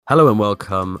Hello and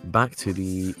welcome back to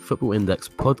the Football Index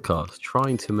podcast,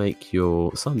 trying to make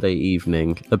your Sunday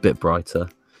evening a bit brighter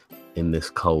in this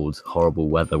cold, horrible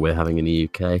weather we're having in the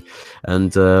UK,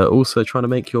 and also trying to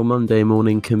make your Monday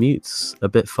morning commutes a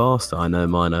bit faster. I know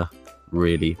mine are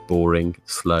really boring,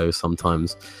 slow,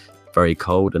 sometimes very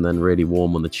cold, and then really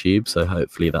warm on the tube, so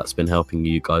hopefully that's been helping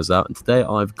you guys out. And today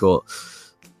I've got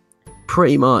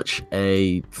pretty much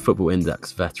a Football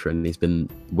Index veteran. He's been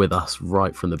with us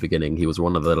right from the beginning. He was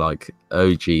one of the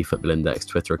OG Football Index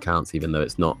Twitter accounts, even though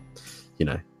it's not,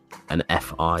 an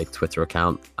FI Twitter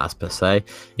account as per se.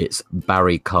 It's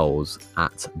Barry Coles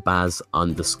at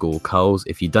Baz_Coles.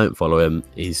 If you don't follow him,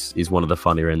 he's one of the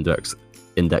funnier index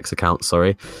accounts.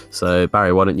 Sorry. So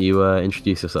Barry, why don't you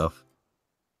introduce yourself?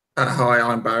 Hi,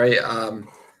 I'm Barry.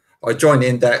 I joined the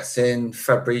Index in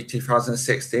February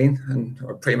 2016 and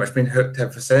I've pretty much been hooked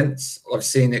ever since. I've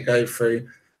seen it go through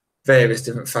various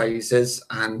different phases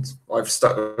and I've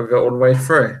stuck with it all the way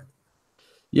through.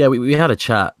 Yeah, we had a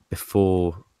chat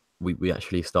before we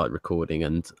actually started recording,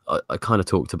 and I kind of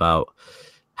talked about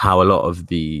how a lot of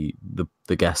the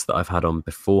guests that I've had on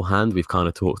beforehand, we've kind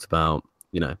of talked about,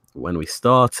 when we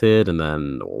started and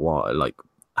then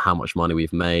how much money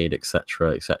we've made,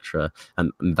 etc.,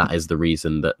 and that is the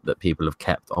reason that people have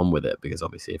kept on with it, because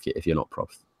obviously if you're not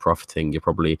profiting, you're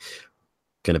probably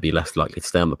going to be less likely to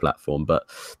stay on the platform. But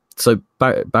so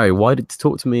Barry,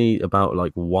 talk to me about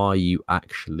why you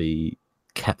actually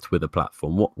kept with the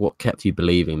platform. What kept you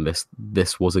believing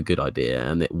this was a good idea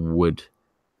and it would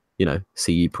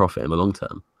see you profit in the long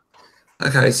term?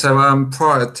 Okay, so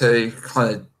prior to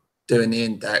kind of doing the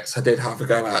Index, I did have a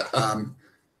go at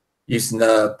using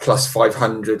the Plus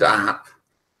 500 app,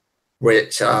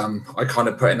 which I kind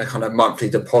of put in a kind of monthly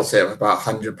deposit of about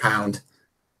 £100.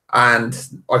 And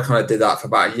I kind of did that for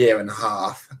about a year and a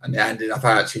half, and it ended up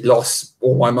I actually lost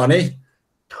all my money.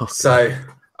 Okay. So,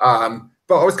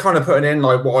 but I was kind of putting in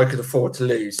what I could afford to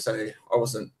lose, so I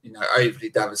wasn't, overly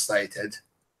devastated.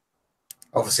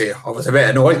 Obviously, I was a bit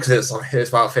annoyed because it was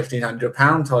about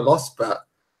 £1,500 I lost,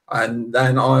 and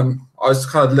then I was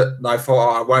kind of I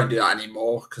thought, I won't do that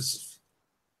anymore, because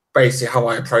basically how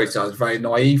I approached it, I was very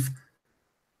naive.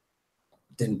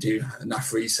 Didn't do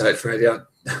enough research really. I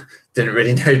didn't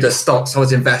really know the stocks I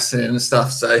was investing in and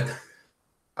stuff. So,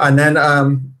 and then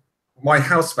my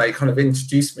housemate kind of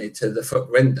introduced me to the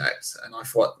Football Index, and I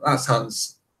thought that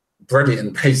sounds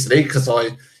brilliant, basically, because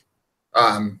I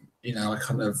kind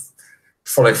of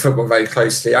follow football very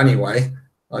closely anyway.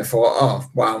 I thought, oh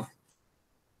wow,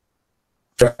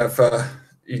 I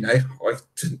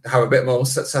have a bit more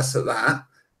success at that.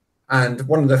 And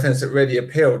one of the things that really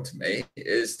appealed to me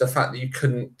is the fact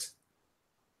that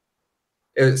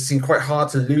it seemed quite hard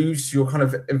to lose your kind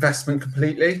of investment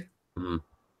completely.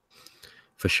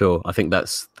 For sure. I think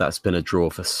that's been a draw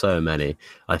for so many.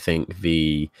 I think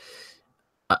I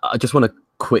just want to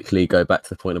quickly go back to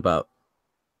the point about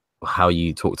how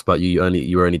you talked about you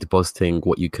were only depositing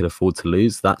what you could afford to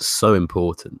lose. That's so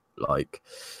important.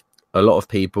 A lot of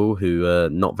people who are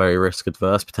not very risk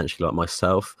adverse, potentially like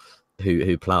myself,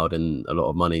 who ploughed in a lot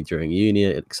of money during uni,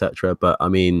 etc. But I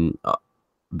mean,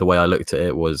 the way I looked at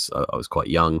it was I was quite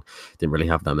young, didn't really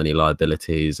have that many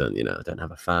liabilities, and I don't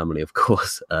have a family, of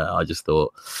course. I just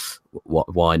thought,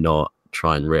 why not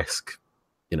try and risk,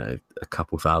 a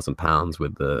couple £1,000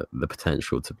 with the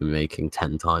potential to be making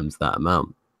 10 times that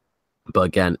amount. But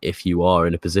again, if you are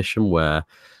in a position where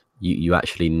you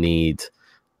actually need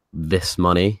this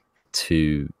money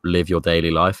to live your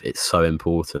daily life, it's so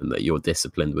important that you're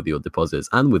disciplined with your deposits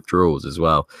and withdrawals as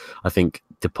well. I think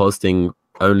depositing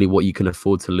only what you can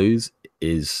afford to lose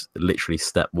is literally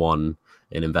step one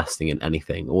in investing in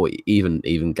anything, or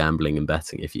even gambling and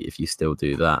betting, if you still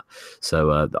do that.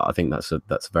 So I think that's a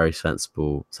very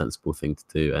sensible thing to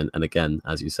do. And again,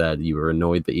 as you said, you were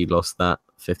annoyed that you lost that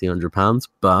 £1,500,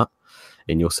 but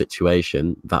in your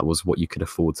situation, that was what you could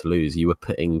afford to lose. You were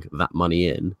putting that money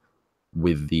in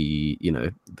with the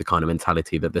kind of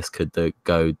mentality that this could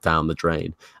go down the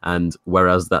drain. And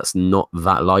whereas that's not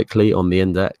that likely on the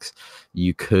Index,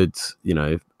 you could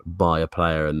buy a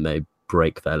player and they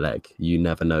break their leg. You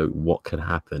never know what could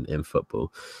happen in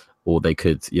football, or they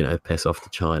could piss off to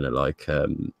China, the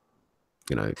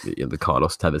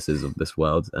Carlos Teveses of this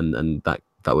world, and that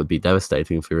would be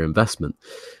devastating for your investment.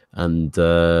 And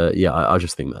I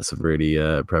just think that's a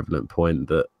really prevalent point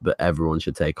that everyone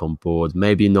should take on board.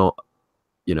 Maybe not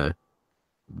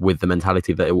with the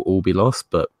mentality that it will all be lost,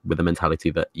 but with the mentality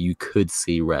that you could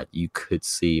see red, you could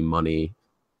see money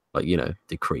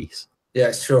decrease.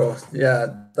 Yeah, sure.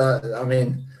 Yeah, I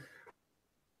mean,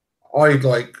 I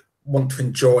want to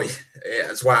enjoy it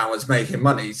as well as making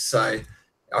money. So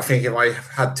I think if I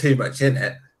had too much in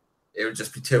it, it would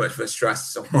just be too much of a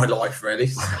stress on my life, really.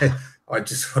 So I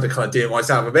just want to kind of do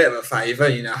myself a bit of a favour,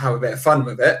 have a bit of fun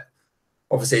with it.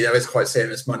 Obviously, there is quite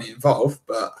serious money involved,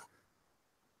 but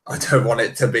I don't want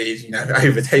it to be,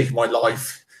 overtaking my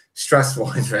life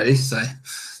stress-wise, really. So,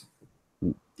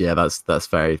 yeah, that's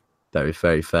very, very,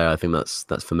 very fair. I think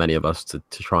that's for many of us to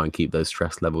try and keep those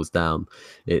stress levels down.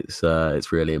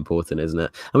 It's really important, isn't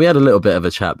it? And we had a little bit of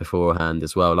a chat beforehand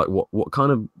as well. Like,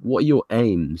 what are your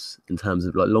aims in terms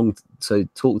of So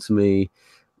talk to me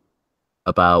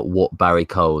about what Barry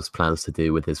Coles plans to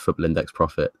do with his Football Index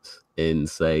profits in,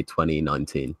 say,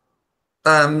 2019.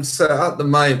 So at the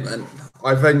moment,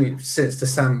 I've only since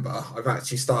December I've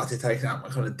actually started taking out my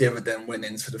kind of dividend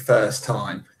winnings for the first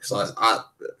time, because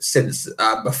since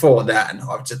before then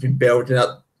I've just been building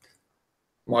up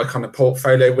my kind of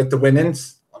portfolio with the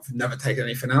winnings. I've never taken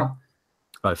anything out.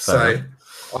 So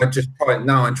I'm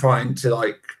trying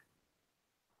to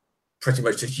pretty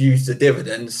much just use the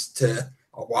dividends to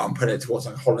I'm putting it towards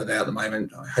a holiday at the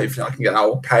moment. Hopefully I can get that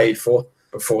all paid for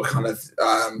before kind of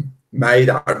May.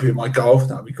 That would be my goal.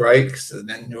 That would be great, because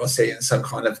then you're seeing some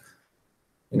kind of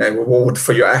reward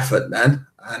for your effort then.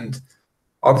 And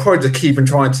I'll probably just keep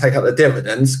trying to take out the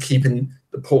dividends, keeping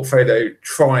the portfolio,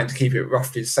 trying to keep it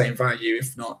roughly the same value,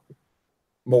 if not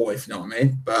more, if you know what I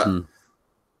mean. But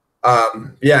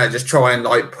just try and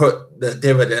put the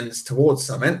dividends towards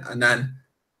something, and then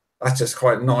that's just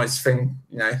quite a nice thing,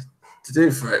 to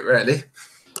do for it, really.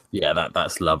 Yeah,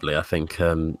 that's lovely. I think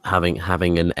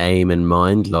having an aim in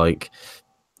mind, like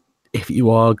if you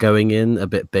are going in a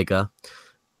bit bigger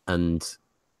and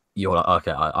you're like,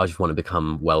 okay, I just want to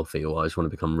become wealthy, or I just want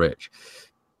to become rich.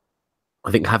 I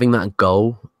think having that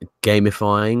goal,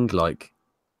 gamifying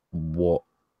what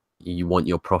you want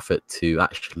your profit to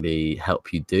actually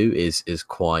help you do is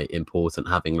quite important.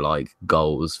 Having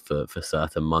goals for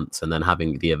certain months, and then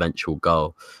having the eventual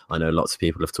goal. I know lots of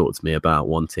people have talked to me about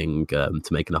wanting to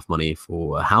make enough money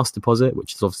for a house deposit,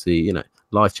 which is obviously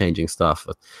life-changing stuff.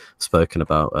 I've spoken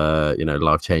about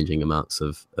life-changing amounts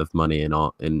of money in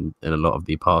a lot of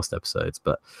the past episodes,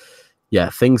 but yeah,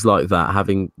 things like that,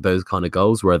 having those kind of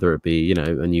goals, whether it be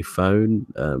a new phone,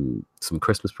 some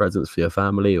Christmas presents for your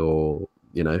family, or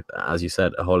as you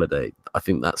said, a holiday. I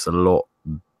think that's a lot.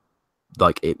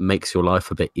 It makes your life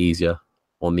a bit easier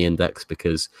on the index,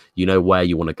 because you know where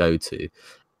you want to go to,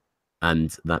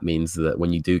 and that means that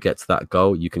when you do get to that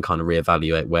goal, you can kind of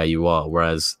reevaluate where you are.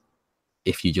 Whereas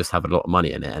if you just have a lot of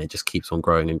money in it and it just keeps on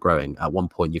growing and growing, at one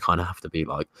point you kind of have to be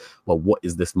like, well, what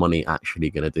is this money actually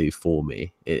going to do for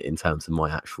me in terms of my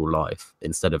actual life,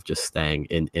 instead of just staying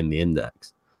in the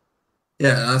index.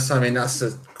 Yeah, that's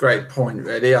a great point,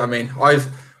 really. I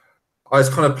was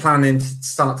kind of planning to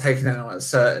start taking out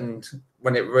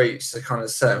when it reached a kind of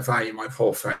certain value in my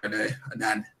portfolio, and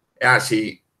then it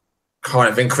actually kind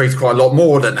of increased quite a lot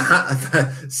more than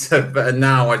that. But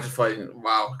now I just find,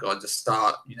 wow, I've got to just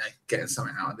start, getting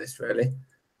something out of this, really.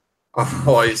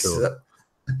 Otherwise,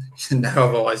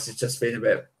 otherwise it's just been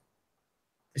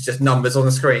it's just numbers on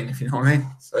the screen, if you know what I mean.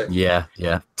 So yeah,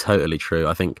 totally true.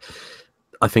 I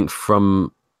think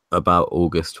from about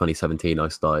August 2017, I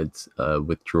started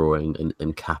withdrawing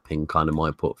and capping kind of my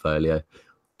portfolio,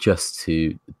 just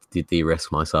to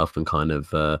de-risk myself and kind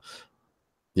of,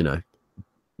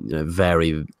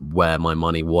 vary where my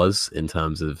money was in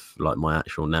terms of my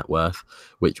actual net worth,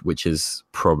 which has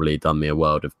probably done me a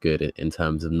world of good in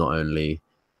terms of not only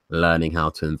learning how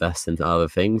to invest into other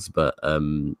things, but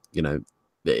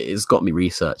it's got me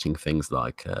researching things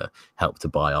like Help to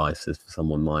Buy ISAs for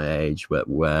someone my age,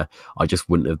 where I just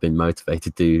wouldn't have been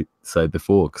motivated to do so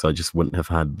before, because I just wouldn't have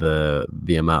had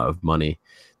the amount of money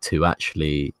to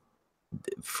actually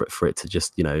for it to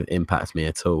just impact me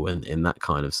at all in that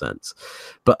kind of sense.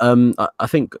 But I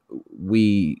think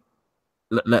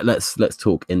let's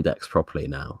talk index properly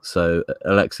now. So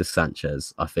Alexis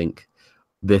Sanchez, I think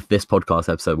this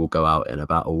podcast episode will go out in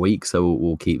about a week, so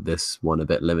we'll keep this one a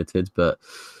bit limited. But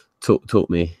talk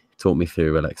me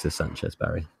through Alexis Sanchez,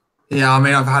 Barry. Yeah,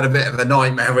 I've had a bit of a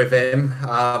nightmare with him.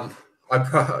 I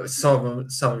put some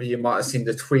of you might have seen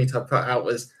the tweet I put out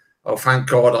was, "Oh, thank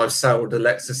God I've sold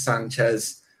Alexis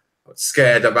Sanchez." I'm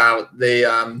scared about the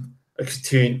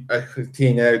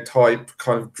Coutinho type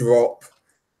kind of drop,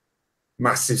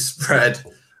 massive spread.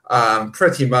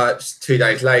 Pretty much 2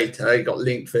 days later, he got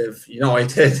linked with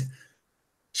United,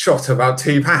 shot about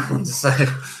 £2. So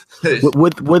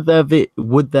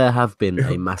would there have been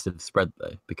a massive spread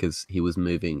though, because he was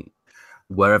moving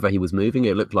wherever he was moving?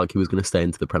 It looked like he was going to stay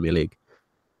into the Premier League.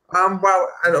 Well,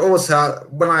 and also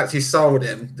when I actually sold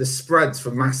him, the spreads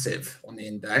were massive on the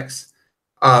index.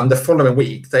 The following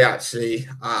week, they actually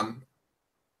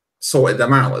sorted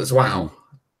them out as well.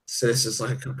 So this is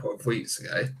like a couple of weeks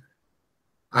ago.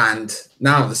 And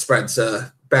now the spreads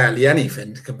are barely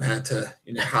anything compared to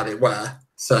how they were.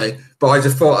 So, but I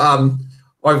just thought, I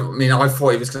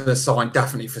thought he was going to sign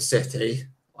definitely for City.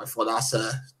 I thought that's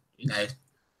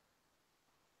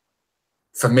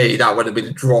for me that would have been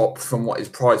a drop from what his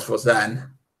price was then.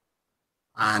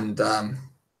 And and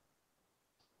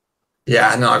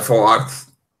I thought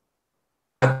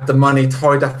I had the money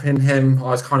tied up in him. I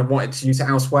was kind of wanting to use it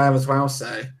elsewhere as well.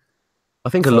 So. I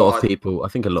think a lot of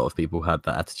people had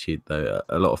that attitude, though.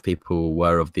 A lot of people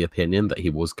were of the opinion that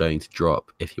he was going to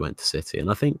drop if he went to City,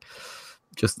 and I think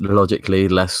just logically,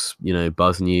 less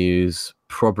buzz news,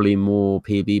 probably more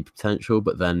PB potential,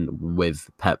 but then with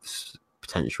Pep's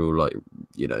potential, like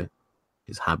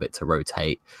his habit to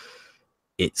rotate,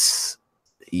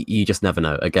 you just never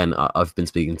know. Again, I've been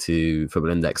speaking to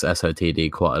Football Index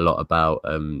SOTD quite a lot about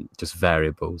just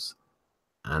variables,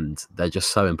 and they're just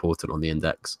so important on the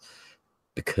index.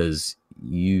 Because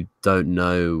you don't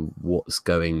know what's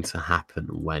going to happen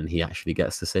when he actually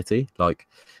gets to City. Like,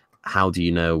 how do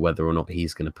you know whether or not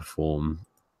he's going to perform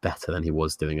better than he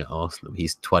was doing at Arsenal?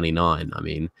 He's 29. I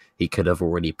mean, he could have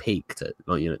already peaked at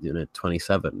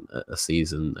 27 a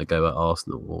season ago at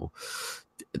Arsenal. Or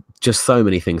just so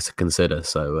many things to consider.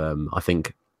 So I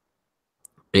think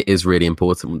it is really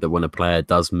important that when a player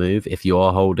does move, if you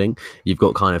are holding, you've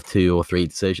got kind of 2 or 3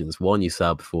 decisions. One, you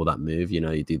sell before that move.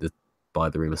 You do the buy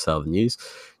the rumor, sell the news.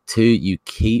 2, you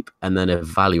keep and then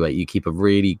evaluate. You keep a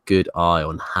really good eye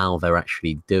on how they're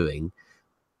actually doing,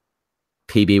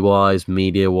 PB wise,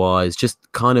 media wise. Just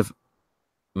kind of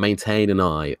maintain an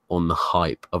eye on the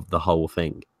hype of the whole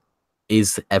thing.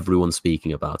 Is everyone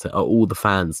speaking about it? Are all the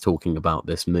fans talking about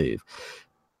this move?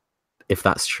 If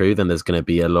that's true, then there's going to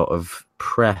be a lot of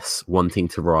press wanting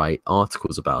to write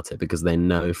articles about it because they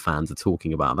know fans are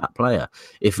talking about that player.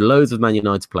 If loads of Man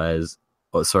United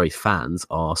fans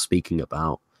are speaking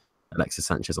about Alexis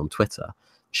Sanchez on Twitter,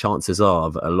 chances are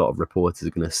that a lot of reporters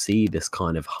are going to see this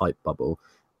kind of hype bubble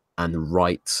and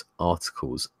write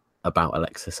articles about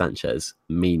Alexis Sanchez,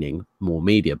 meaning more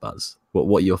media buzz.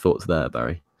 What are your thoughts there,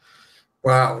 Barry?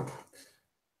 Well,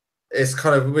 it's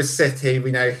kind of with City,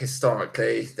 we know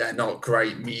historically they're not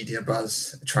great media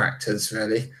buzz attractors,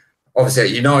 really. Obviously, at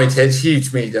United,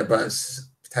 huge media buzz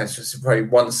potential, so probably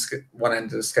one end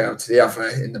of the scale to the other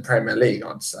in the Premier League,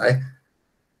 I'd say.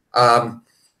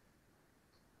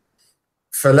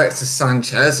 For Alexis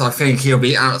Sanchez, I think he'll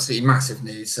be absolutely massive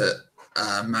news at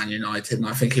Man United, and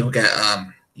I think he'll get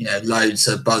loads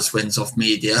of buzz wins off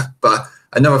media. But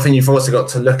another thing you've also got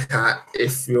to look at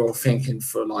if you're thinking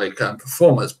for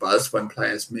performance buzz when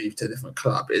players move to a different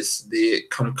club is the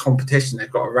kind of competition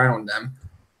they've got around them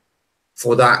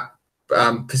for that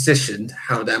position,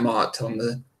 how they're marked on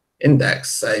the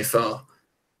index. Say for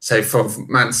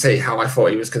Man City, how I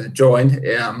thought he was going to join.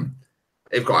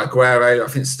 They've got Aguero. I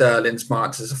think Sterling's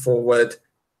marked as a forward.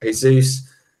 Jesus,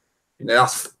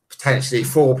 that's potentially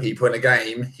 4 people in a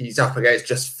game. He's up against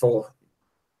just 4.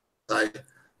 So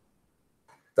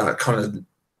that kind of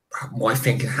my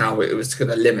thinking how it was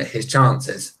going to limit his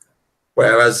chances.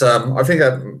 Whereas I think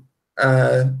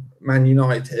at Man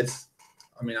United,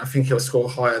 I think he'll score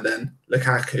higher than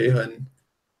Lukaku, and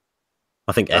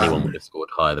I think anyone would have scored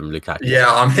higher than Lukaku.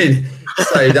 Yeah,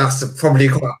 so that's probably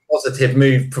quite a positive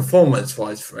move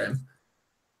performance-wise for him,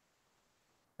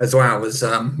 as well as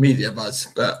media buzz.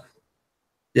 But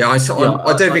yeah, I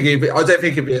don't think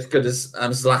he'd be as good as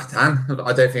Zlatan.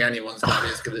 I don't think anyone's going to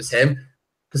be as good as him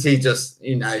because he just,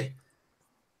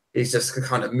 he's just a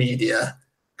kind of media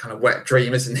kind of wet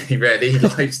dream, isn't he? Really, he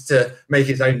likes to make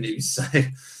his own news. So.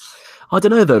 I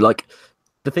don't know, though. Like,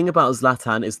 the thing about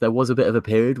Zlatan is there was a bit of a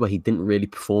period where he didn't really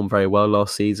perform very well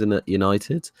last season at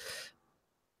United.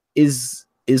 Is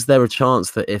there a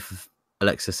chance that if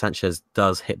Alexis Sanchez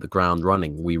does hit the ground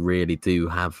running, we really do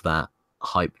have that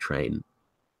hype train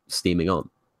steaming on?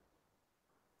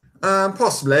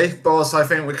 Possibly, but also I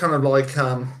think we're kind of like,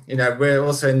 we're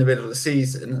also in the middle of the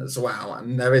season as well,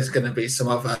 and there is going to be some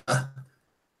other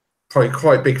probably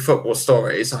quite big football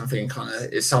stories. I'm thinking kind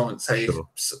of if someone say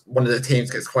one of the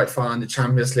teams gets quite far in the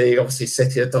Champions League, obviously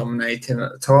City are dominating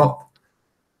at the top.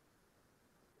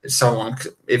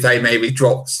 If they maybe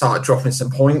start dropping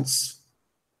some points,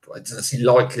 it doesn't seem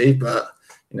likely, but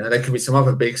there could be some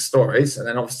other big stories. And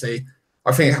then obviously,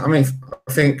 I think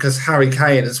because Harry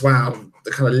Kane as well,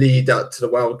 the kind of lead up to the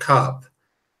World Cup,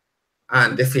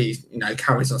 and if he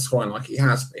carries on scoring like he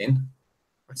has been,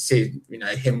 I see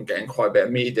him getting quite a bit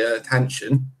of media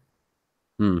attention.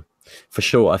 For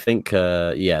sure. I think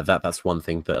that's one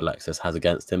thing that Alexis has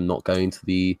against him, not going to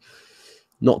the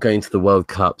World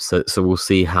Cup. So we'll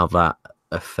see how that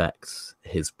affect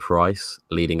his price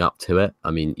leading up to it.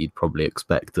 I mean, you'd probably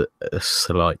expect a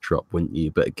slight drop, wouldn't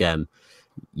you? But again,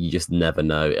 you just never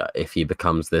know if he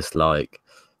becomes this like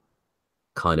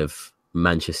kind of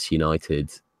Manchester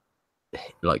United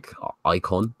like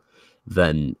icon,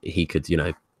 then he could, you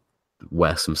know,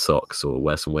 wear some socks or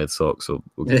wear some weird socks or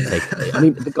get taken. I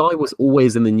mean, the guy was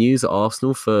always in the news at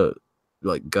Arsenal for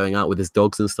like going out with his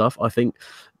dogs and stuff. I think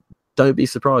don't be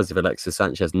surprised if Alexis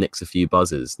Sanchez nicks a few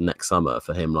buzzers next summer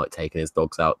for him like taking his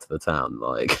dogs out to the town,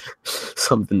 like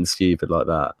something stupid like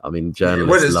that. I mean,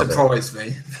 journalists love it. It would surprise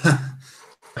me.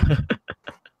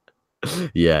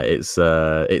 Yeah, it's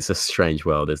a strange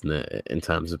world, isn't it, in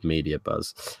terms of media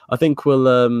buzz. I think we'll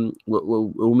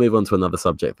move on to another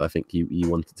subject I think you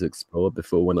wanted to explore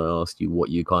before when I asked you what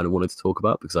you kind of wanted to talk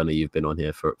about, because I know you've been on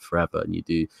here for forever and you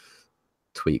do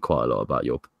tweet quite a lot about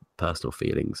your personal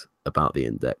feelings about the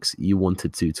index. You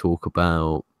wanted to talk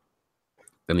about,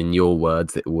 and in your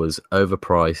words, it was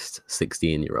overpriced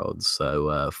 16-year-olds.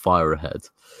 So fire ahead.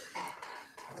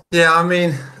 Yeah, I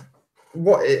mean,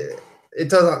 it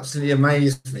does absolutely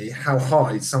amaze me how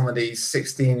high some of these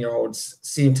 16-year-olds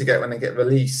seem to get when they get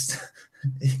released.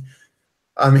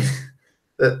 I mean,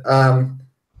 I'm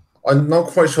not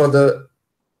quite sure that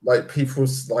like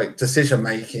people's like decision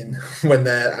making when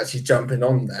they're actually jumping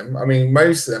on them. I mean,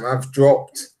 most of them have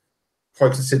dropped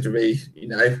quite considerably, you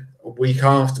know, a week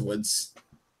afterwards.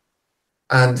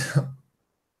 And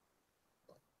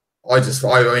I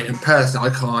mean, in person,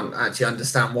 I can't actually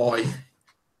understand why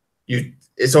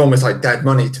it's almost like dead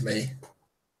money to me,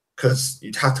 because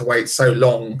you'd have to wait so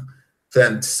long for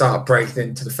them to start breaking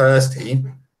into the first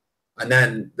team. And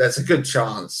then there's a good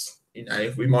chance, you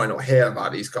know, we might not hear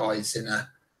about these guys in a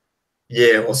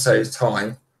year or so's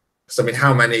time. Because, I mean,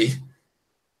 how many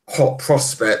hot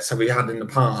prospects have we had in the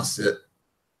past that,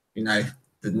 you know,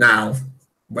 that now,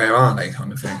 where are they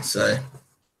kind of thing? So,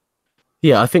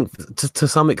 yeah, I think to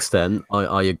some extent,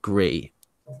 I agree.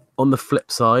 On the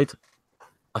flip side,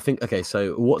 I think, okay,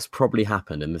 so what's probably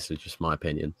happened, and this is just my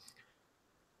opinion,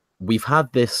 we've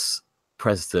had this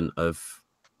precedent of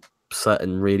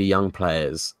certain really young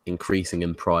players increasing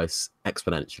in price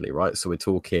exponentially, right? So we're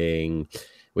talking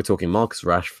Marcus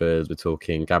Rashford, we're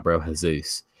talking Gabriel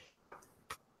Jesus.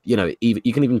 You know,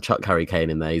 you can even chuck Harry Kane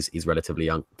in there. He's relatively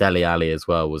young. Dele Alli as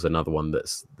well was another one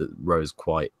that rose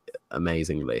quite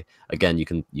amazingly. Again, you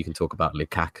can talk about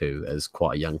Lukaku as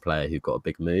quite a young player who got a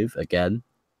big move. Again,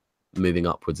 moving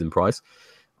upwards in price.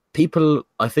 People,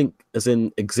 I think, as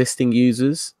in existing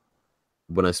users,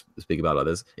 when I speak about like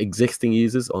this, existing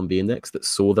users on the index that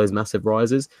saw those massive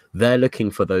rises, they're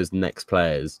looking for those next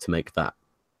players to make that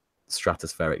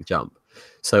stratospheric jump.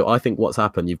 So I think what's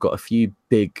happened, you've got a few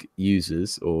big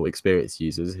users or experienced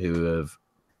users who have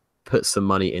put some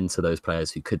money into those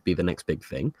players who could be the next big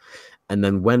thing. And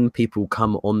then when people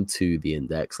come onto the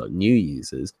index, like new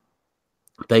users,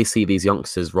 they see these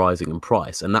youngsters rising in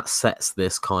price, and that sets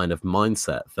this kind of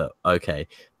mindset that, okay,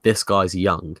 this guy's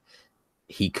young,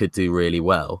 he could do really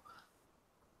well,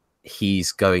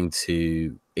 he's going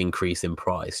to increase in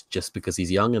price just because he's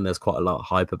young, and there's quite a lot of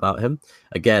hype about him.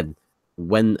 Again,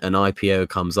 when an IPO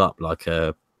comes up, like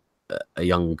a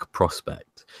young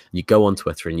prospect, you go on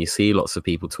Twitter and you see lots of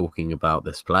people talking about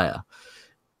this player,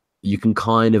 you can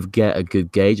kind of get a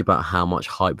good gauge about how much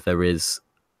hype there is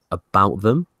about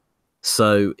them.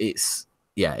 So it's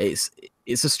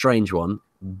a strange one,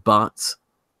 but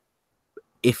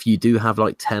if you do have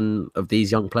like 10 of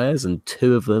these young players and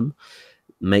 2 of them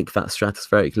make that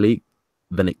stratospheric leap,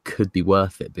 then it could be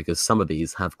worth it, because some of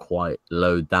these have quite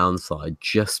low downside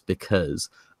just because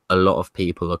a lot of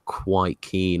people are quite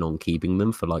keen on keeping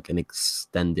them for like an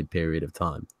extended period of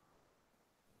time.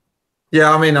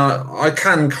 Yeah, I mean, I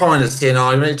can kind of see,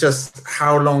 I mean, just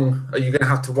how long are you going to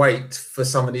have to wait for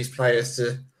some of these players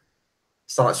to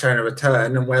start showing a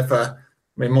return, and whether,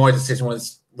 I mean, my decision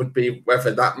would be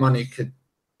whether that money could,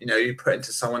 you know, you put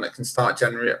into someone that can start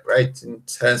generating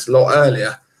returns a lot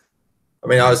earlier. I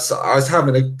mean, I was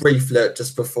having a brief look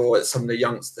just before at some of the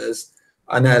youngsters,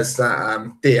 and there's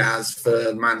that Diaz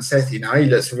for Man City. Now, he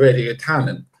looks a really good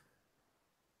talent,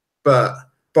 but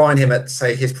buying him at,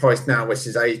 say, his price now, which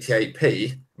is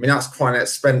 88p, I mean, that's quite an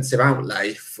expensive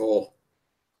outlay for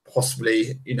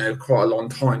possibly, you know, quite a long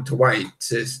time to wait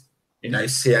to, you know,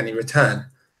 see any return.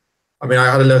 I mean,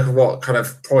 I had a look at what kind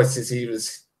of prices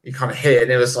he kind of hit,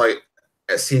 and it was like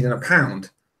exceeding £1.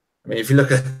 I mean, if you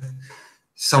look at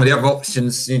some of the other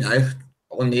options, you know,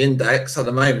 on the index at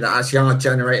the moment that actually are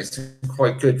generating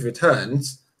quite good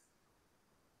returns,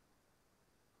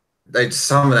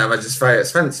 some of them are just very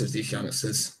expensive, these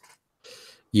youngsters.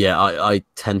 Yeah, I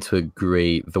tend to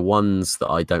agree. The ones that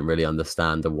I don't really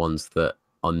understand are ones that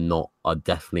are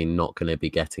definitely not going to be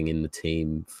getting in the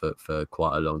team for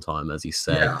quite a long time, as you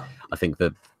say. Yeah. I think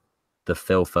that the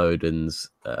Phil Fodens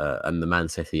and the Man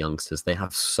City youngsters, they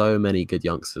have so many good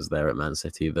youngsters there at Man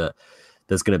City that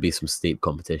there's going to be some steep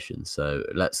competition. So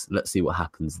let's see what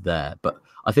happens there. But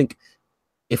I think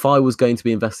if I was going to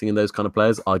be investing in those kind of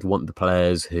players, I'd want the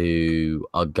players who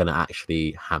are going to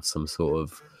actually have some sort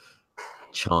of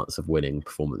chance of winning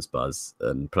performance buzz,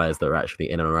 and players that are actually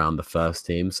in and around the first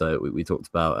team. So we talked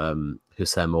about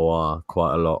Hussein Moar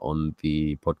quite a lot on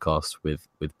the podcast with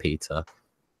Peter,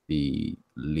 the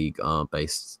Ligue 1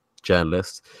 based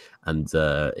journalist, and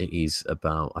he's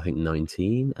about, I think,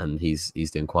 19, and he's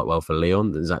doing quite well for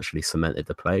Lyon. He's actually cemented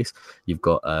the place. You've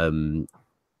got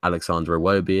Alexander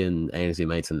Iwobi and Ainsley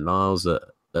Maitland-Niles at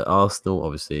Arsenal.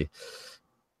 Obviously,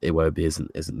 Iwobi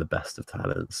isn't the best of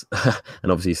talents,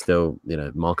 and obviously still,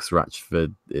 Marcus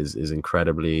Rashford is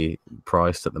incredibly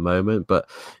priced at the moment. But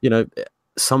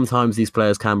sometimes these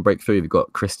players can break through. You've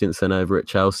got Christensen over at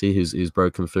Chelsea, who's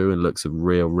broken through and looks a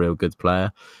real good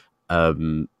player.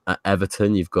 At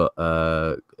Everton, you've got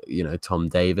Tom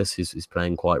Davis, who's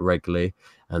playing quite regularly,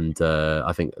 and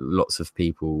I think lots of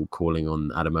people calling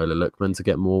on Ademola Lookman to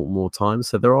get more time.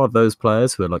 So there are those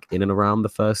players who are like in and around the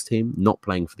first team, not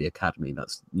playing for the academy.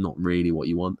 That's not really what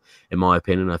you want, in my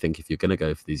opinion. I think if you're going to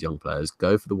go for these young players,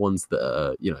 go for the ones that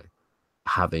are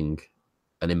having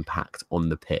an impact on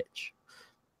the pitch.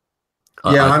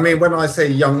 Yeah, I mean, when I say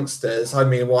youngsters, I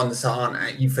mean ones that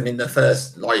aren't even in the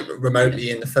first, like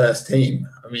remotely in the first team.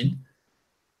 I mean,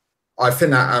 I think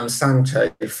that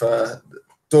Sancho for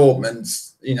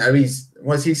Dortmund's, he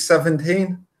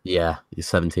 17? Yeah, he's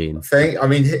 17. I think. I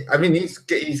mean,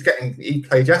 he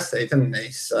played yesterday, didn't he?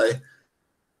 So,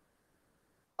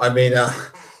 I mean,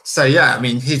 yeah, I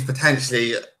mean, he's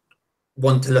potentially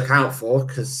one to look out for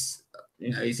because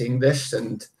he's English,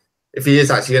 and if he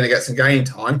is actually going to get some game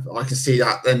time, I can see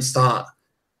that then start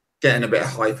getting a bit of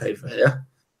hype over here.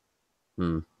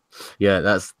 Yeah,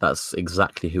 that's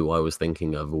exactly who I was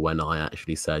thinking of when I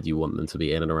actually said you want them to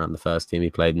be in and around the first team. He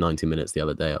played 90 minutes the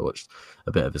other day. I watched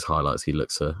a bit of his highlights. He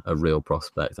looks a real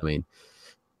prospect. I mean,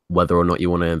 whether or not you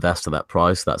want to invest at that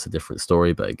price, that's a different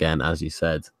story. But again, as you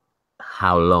said,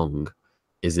 how long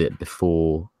is it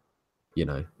before,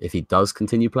 if he does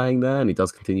continue playing there and he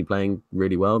does continue playing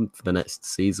really well for the next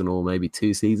season or maybe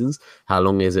 2 seasons, how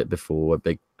long is it before a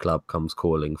big club comes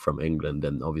calling from England?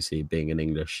 And obviously being an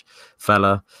English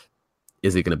fella,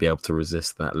 is he going to be able to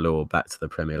resist that lure back to the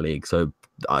Premier League? So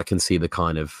I can see the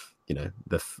kind of,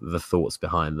 the thoughts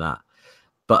behind that.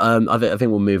 But I think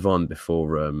we'll move on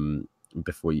before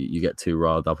you get too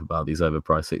riled up about these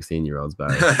overpriced 16-year-olds,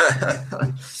 Barry.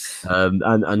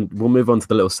 And we'll move on to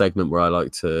the little segment where I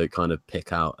like to kind of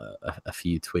pick out a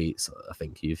few tweets. I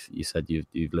think you said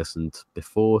you've listened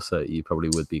before, so you probably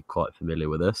would be quite familiar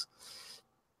with this.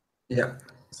 Yeah.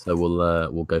 So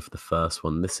we'll go for the first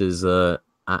one. This is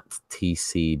at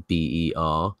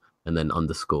TCBER and then _.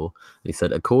 And he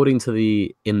said, according to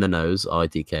the In the Nose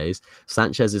IDKs,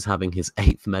 Sanchez is having his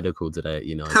 8th medical today at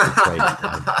United.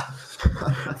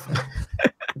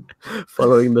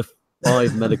 Following the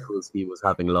 5 medicals he was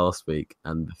having last week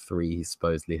and the 3 he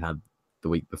supposedly had the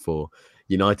week before.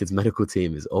 United's medical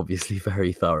team is obviously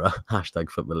very thorough.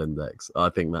 #Football Index. I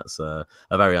think that's a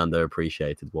very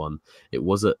underappreciated one. It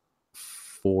was at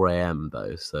 4 a.m.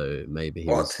 though, so maybe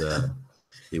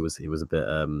he was a bit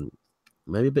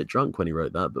maybe a bit drunk when he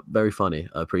wrote that, but very funny.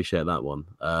 I appreciate that one.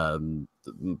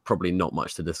 Probably not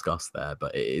much to discuss there,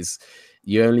 but it is.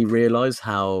 You only realise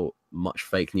how much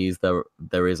fake news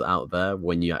there is out there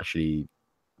when you actually,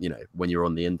 when you're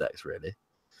on the index, really.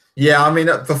 Yeah, I mean,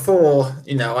 before,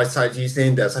 I started using the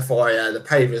index, I thought, the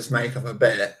papers make up a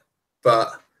bit,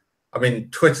 but I mean,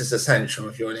 Twitter's essential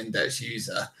if you're an index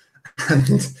user,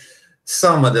 and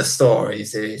some of the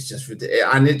stories is just ridiculous,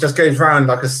 and it just goes around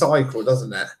like a cycle,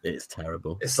 doesn't it? It's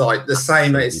terrible. It's like the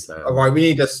same. It's all right. We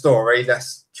need a story.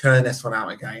 Let's churn this one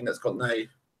out again. That's got no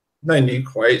new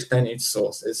quotes, no new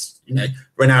sources.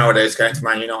 Ronaldo's going to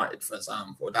Man United, for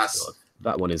example.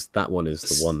 That one is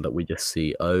the one that we just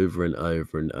see over and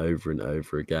over and over and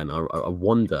over again. I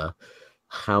wonder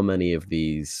how many of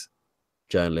these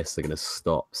journalists are going to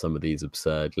stop some of these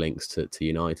absurd links to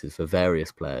United for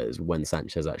various players when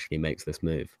Sanchez actually makes this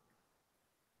move.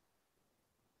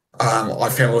 I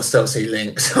think we'll still see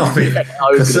links. I mean,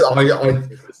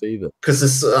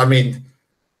 because I mean,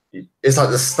 it's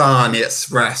like the Star and the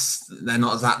Express. They're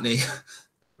not exactly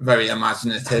very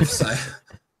imaginative. So,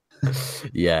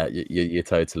 yeah, you're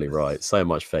totally right. So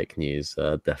much fake news.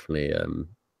 Definitely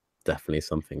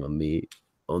something on the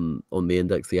on the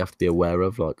index that you have to be aware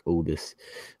of, like all this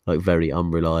like very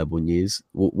unreliable news.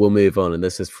 We'll move on, and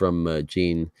this is from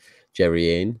Gene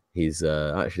Jerrien. He's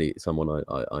actually someone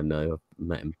I know. I've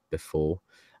met him before,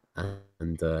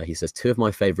 and he says two of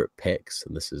my favorite picks,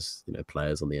 and this is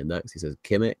players on the index. He says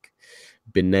Kimmich,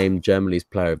 been named Germany's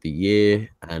Player of the Year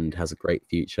and has a great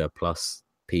future plus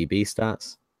PB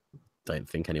stats. Don't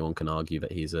think anyone can argue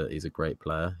that he's a great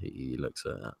player. He looks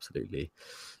absolutely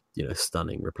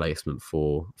stunning replacement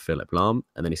for Philip Lahm.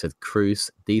 And then he said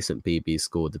Cruz, decent PB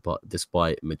score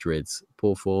despite Madrid's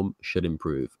poor form, should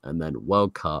improve. And then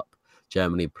World Cup,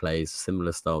 Germany plays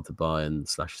similar style to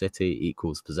Bayern/City,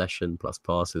 equals possession plus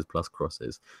passes plus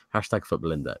crosses. Hashtag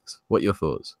Football Index. What are your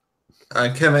thoughts?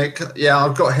 Kimmich, yeah,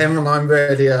 I've got him, and I'm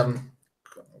really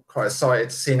quite excited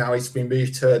to see how he's been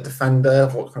moved to a defender,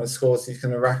 what kind of scores he's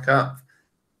going to rack up.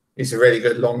 He's a really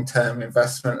good long-term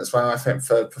investment as well, I think,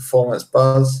 for performance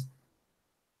buzz.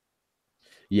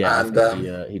 Yeah,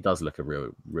 and he does look a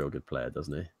real good player,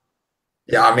 doesn't he?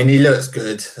 Yeah, I mean, he looks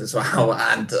good as well,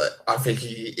 and I think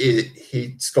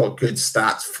he's got good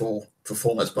stats for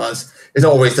performance buzz. He's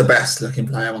not always the best looking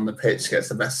player on the pitch, gets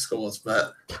the best scores,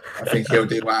 but I think he'll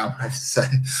do well, I have to say.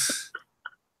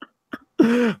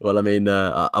 Well, I mean,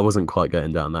 I wasn't quite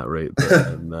going down that route,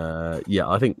 but yeah,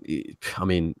 I think, I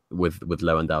mean, with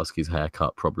Lewandowski's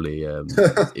haircut, probably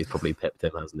he's probably pipped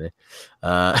him, hasn't he?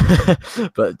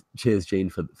 But cheers, Gene,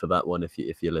 for that one.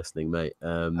 If you're listening, mate.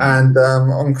 And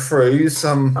on Cruz,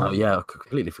 oh yeah, I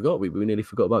completely forgot. We nearly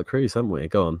forgot about Cruz, haven't we?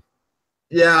 Go on.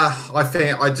 Yeah,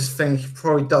 I just think he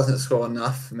probably doesn't score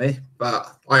enough for me,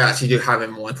 but I actually do have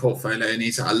him in my portfolio and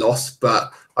he's at a loss.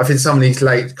 But I think some of these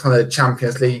late kind of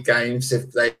Champions League games,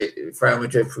 if Real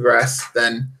Madrid progress,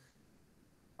 then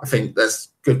I think there's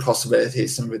good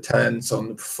possibilities and returns on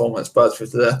the performance buzz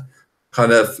with the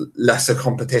kind of lesser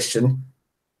competition,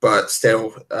 but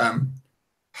still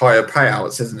higher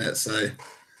payouts, isn't it? So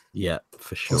yeah,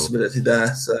 for sure, possibility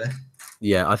there. So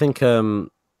yeah, I think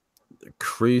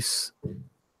Cruz,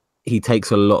 he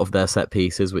takes a lot of their set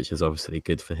pieces, which is obviously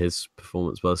good for his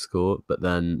performance buzz score. But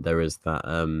then there is that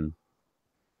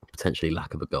potentially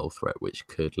lack of a goal threat, which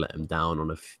could let him down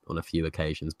on a few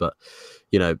occasions. But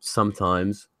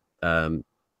sometimes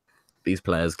these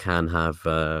players can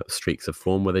have streaks of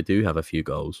form where they do have a few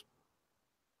goals.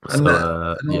 And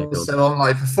also on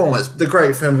like performance, the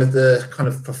great thing with the kind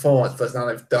of performance, but now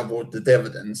they've doubled the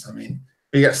dividends. I mean,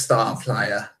 you get a star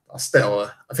player. I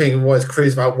think it was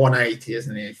Cruz about 180,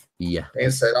 isn't he? Yeah.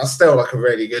 So that's still like a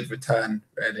really good return,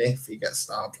 really, if you get a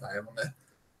star player on it.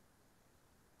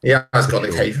 He has got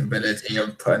the capability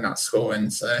of putting that score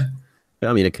in. So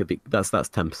I mean, it could be that's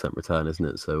 10% return, isn't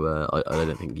it? So I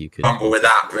don't think you could rumble with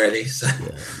that, really. So.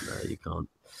 Yeah, no, you can't.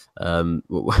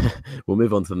 We'll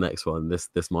move on to the next one.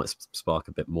 This might spark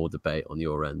a bit more debate on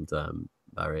your end,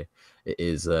 Barry. It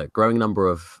is a growing number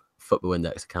of Football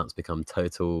Index accounts become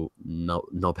total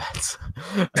knobheads.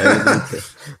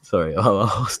 Sorry,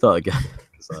 I'll start again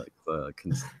because I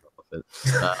couldn't stop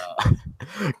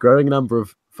it. Growing number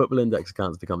of Football Index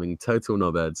accounts becoming total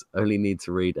knobheads. Only need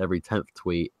to read every 10th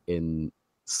tweet in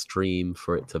stream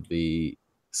for it to be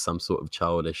some sort of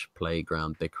childish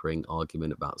playground bickering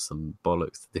argument about some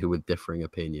bollocks to do with differing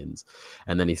opinions.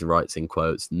 And then he writes in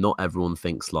quotes, "Not everyone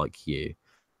thinks like you.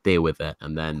 Deal with it,"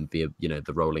 and then the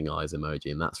rolling eyes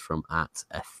emoji, and that's from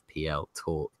 @FPL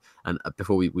Talk. And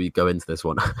before we go into this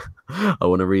one, I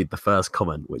want to read the first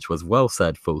comment, which was well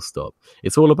said, full stop.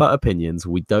 It's all about opinions.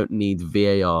 We don't need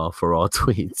VAR for our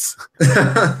tweets.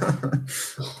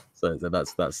 so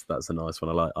that's a nice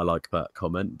one. I like that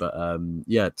comment. But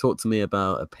yeah, talk to me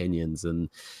about opinions and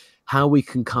how we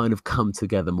can kind of come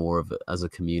together more of it as a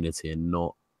community and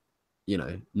not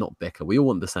bicker. We all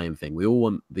want the same thing. We all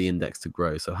want the index to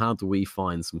grow. So how do we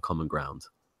find some common ground?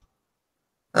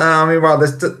 I mean, well,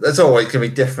 there's always going to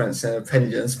be difference in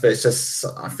opinions, but it's just,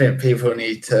 I think certain people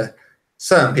need to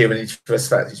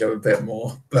respect each other a bit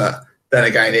more. But then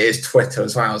again, it is Twitter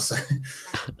as well. So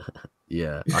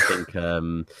yeah, I think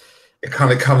it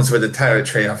kind of comes with the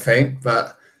territory, I think.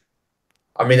 But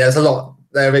I mean, there's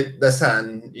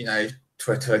certain,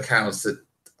 Twitter accounts that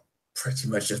pretty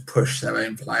much just push their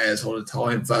own players all the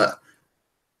time. But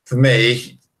for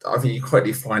me, I think you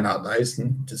quickly find out those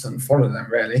and just unfollow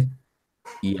them, really.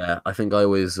 Yeah, I think I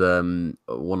always one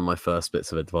of my first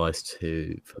bits of advice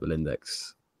to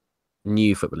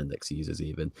new Football Index users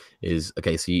even is,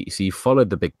 okay, so you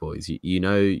followed the big boys, you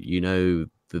know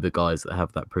the guys that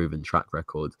have that proven track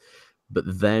record, but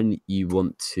then you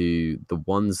want to, the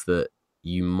ones that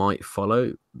you might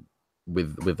follow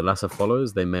with the lesser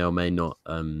followers, they may or may not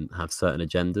have certain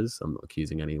agendas. I'm not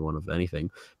accusing anyone of anything,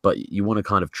 but you want to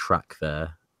kind of track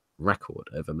their record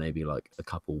over maybe like a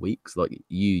couple weeks. Like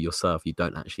you yourself, you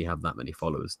don't actually have that many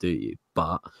followers, do you?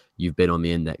 But you've been on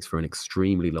the index for an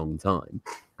extremely long time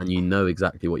and you know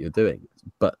exactly what you're doing.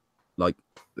 But like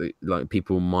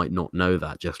people might not know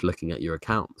that just looking at your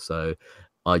account. So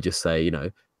I just say, you know,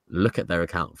 look at their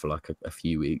account for like a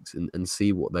few weeks and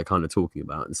see what they're kind of talking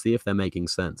about and see if they're making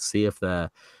sense. See if they're,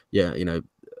 you know,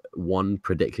 one,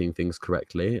 predicting things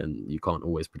correctly, and you can't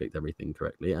always predict everything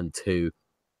correctly. And two,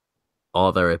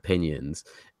 are their opinions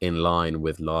in line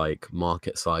with like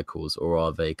market cycles, or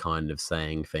are they kind of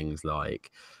saying things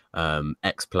like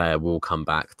X player will come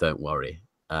back, don't worry,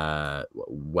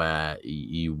 where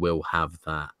you will have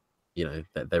that, you know,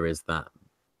 that there is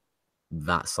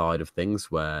that side of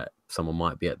things where someone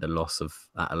might be at a loss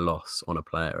on a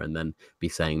player and then be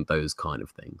saying those kind of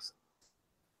things.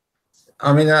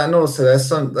 I mean, and also there's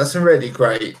some really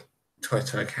great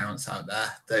Twitter accounts out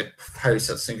there. They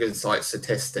post some good like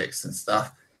statistics and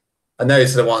stuff. And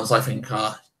those are the ones I think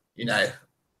are, you know,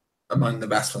 among the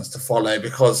best ones to follow,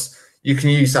 because you can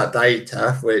use that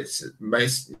data, which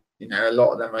most, you know, a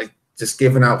lot of them are just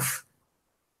given out,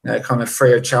 you know, kind of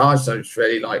free of charge. So it's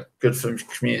really like good for the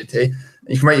community. And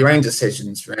you can make your own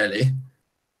decisions really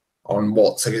on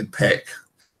what's a good pick.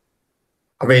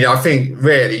 I mean, I think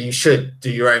really you should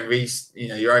do your own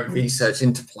research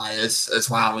into players, as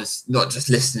well as not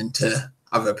just listening to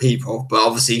other people. But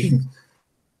obviously,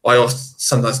 I also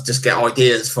sometimes just get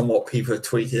ideas from what people have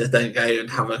tweeted. I don't go and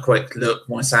have a quick look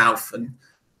myself and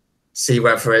see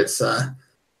whether it's,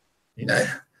 you know,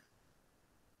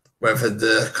 whether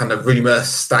the kind of rumor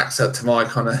stacks up to my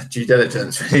kind of due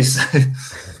diligence, really. So.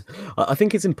 I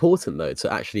think it's important, though,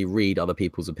 to actually read other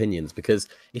people's opinions, because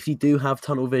if you do have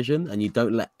tunnel vision and you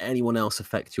don't let anyone else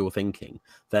affect your thinking,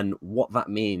 then what that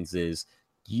means is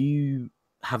you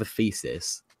have a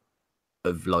thesis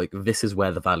of like, this is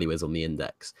where the value is on the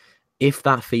index. If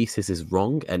that thesis is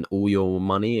wrong and all your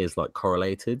money is like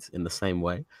correlated in the same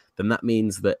way, then that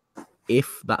means that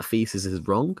if that thesis is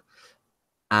wrong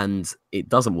and it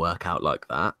doesn't work out like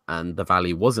that, and the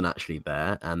value wasn't actually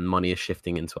there, and money is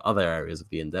shifting into other areas of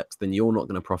the index, then you're not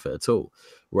going to profit at all.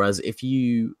 Whereas if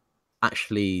you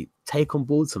actually take on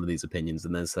board some of these opinions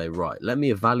and then say, right, let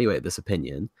me evaluate this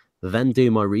opinion, then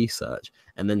do my research,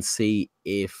 and then see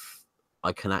if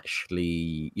I can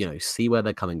actually, you know, see where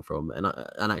they're coming from and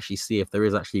actually see if there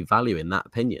is actually value in that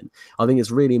opinion. I think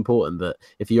it's really important that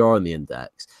if you are on the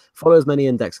index, follow as many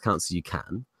index accounts as you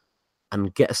can,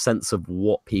 and get a sense of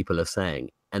what people are saying.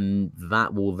 And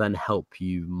that will then help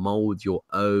you mold your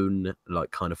own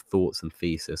like kind of thoughts and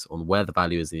thesis on where the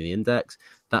value is in the index.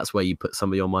 That's where you put some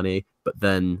of your money, but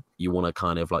then you want to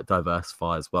kind of like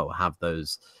diversify as well, have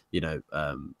those, you know,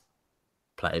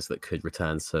 players that could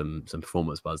return some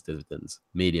performance buzz dividends,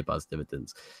 media buzz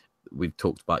dividends. We've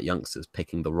talked about youngsters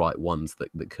picking the right ones that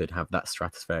could have that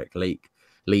stratospheric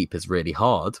leap is really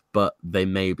hard, but they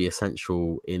may be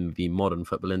essential in the modern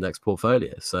football index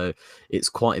portfolio. So it's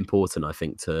quite important, I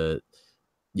think, to,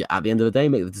 yeah, at the end of the day,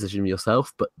 make the decision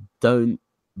yourself, but don't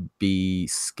be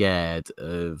scared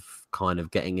of kind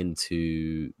of getting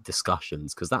into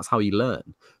discussions, because that's how you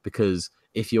learn. Because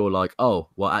if you're like, oh,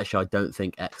 well, actually, I don't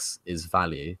think X is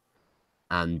value,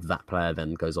 and that player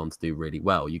then goes on to do really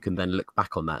well, you can then look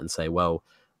back on that and say, well,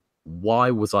 why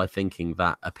was I thinking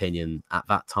that opinion at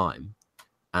that time?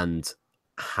 And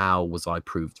how was I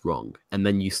proved wrong? And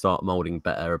then you start molding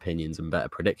better opinions and better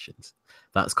predictions.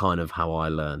 That's kind of how I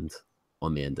learned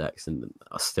on the index, and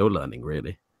I'm still learning,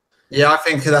 really. Yeah, I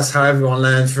think that's how everyone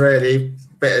learns, really.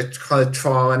 Bit of kind of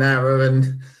trial and error.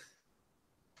 And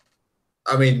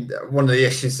I mean, one of the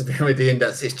issues with the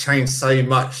index, it's changed so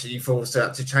much that you've also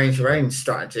had to change your own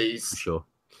strategies. For sure.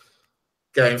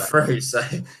 Going through. So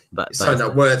something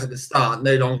that worked at the start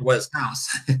no longer works now.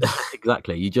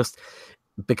 Exactly. You just,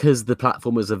 because the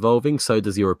platform is evolving, so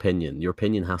does your opinion. Your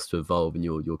opinion has to evolve, and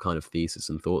your kind of thesis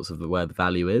and thoughts of where the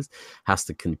value is has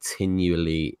to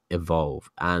continually evolve.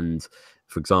 And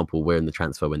for example, we're in the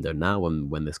transfer window now,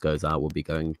 and when this goes out, we'll be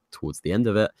going towards the end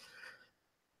of it.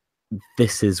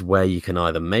 This is where you can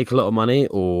either make a lot of money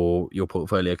or your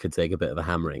portfolio could take a bit of a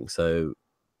hammering. So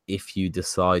if you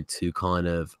decide to kind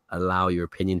of allow your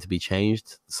opinion to be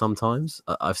changed, sometimes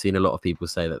I've seen a lot of people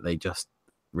say that they just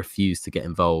refuse to get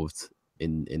involved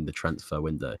in the transfer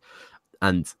window,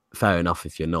 and fair enough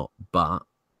if you're not, but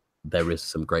there is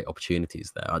some great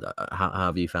opportunities there. How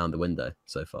have you found the window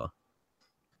so far?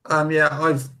 Yeah,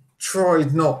 I've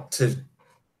tried not to.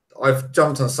 I've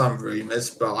jumped on some rumors,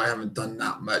 but I haven't done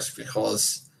that much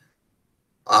because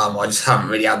I just haven't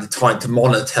really had the time to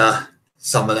monitor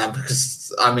some of them,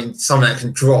 because I mean, some of them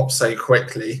can drop so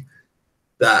quickly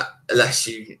that unless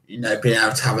being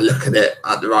able to have a look at it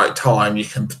at the right time, you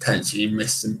can potentially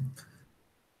miss some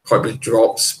quite big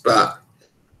drops. But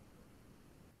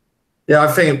yeah,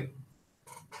 I think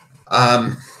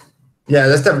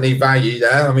there's definitely value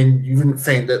there. I mean, you wouldn't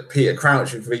think that Peter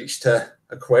Crouch would reach to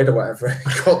 £1 or whatever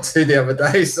he got to the other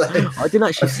day. So I didn't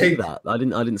actually see that. I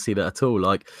didn't see that at all.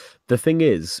 Like, the thing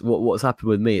is, what's happened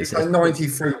with me is it's like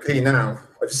 93p now.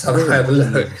 I just haven't had a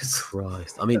look.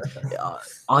 Christ. I mean,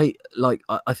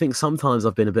 I think sometimes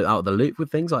I've been a bit out of the loop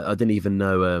with things. I didn't even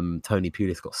know Tony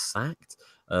Pulis got sacked.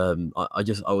 I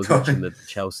was watching the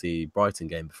Chelsea Brighton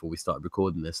game before we started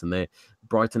recording this, and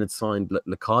Brighton had signed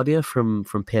Locadia from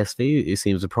PSV, who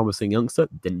seems a promising youngster.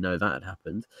 Didn't know that had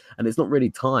happened, and it's not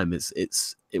really time.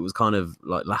 It was kind of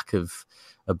like lack of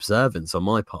observance on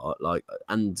my part. Like,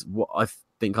 and what I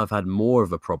think I've had more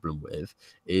of a problem with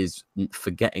is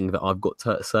forgetting that I've got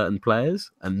certain players,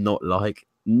 and not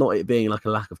it being like a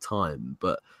lack of time,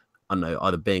 but I don't know,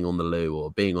 either being on the loo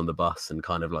or being on the bus and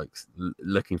kind of like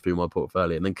looking through my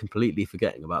portfolio and then completely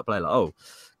forgetting about a player. Like, oh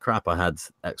crap, I had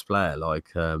X player, like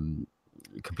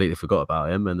completely forgot about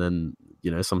him. And then,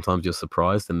 sometimes you're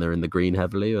surprised and they're in the green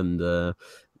heavily, and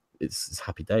it's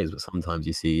happy days. But sometimes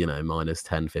you see, minus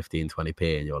 10, 15,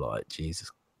 20p and you're like,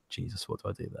 Jesus, what do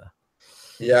I do there?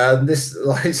 Yeah, this,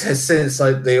 like I said, since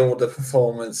like the order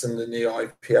performance and the new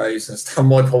IPOs and stuff,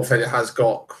 my portfolio has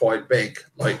got quite big,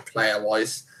 like player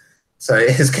wise. So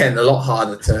it is getting a lot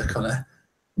harder to kind of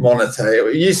monitor.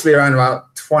 It used to be around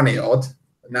about 20 odd,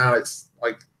 but now it's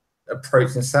like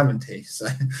approaching 70. So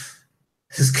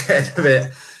it's getting a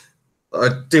bit.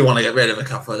 I do want to get rid of a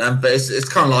couple of them, but it's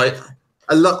kind of like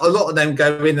a lot of them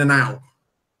go in and out,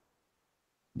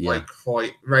 like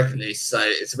quite regularly. So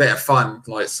it's a bit of fun,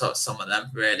 like some of them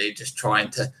really just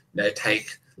trying to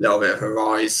take a little bit of a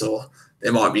rise, or they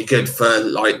might be good for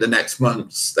like the next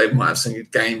months. They might have some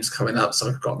good games coming up, so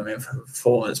I've got them in for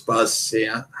performance buzz, see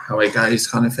how it goes,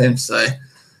 kind of thing. So,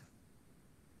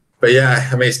 but yeah,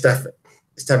 I mean, it's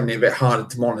definitely a bit harder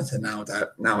to monitor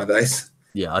nowadays.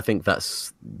 Yeah, I think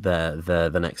that's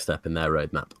the next step in their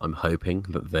roadmap. I'm hoping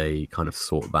that they kind of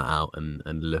sort that out and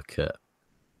look at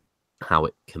how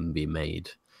it can be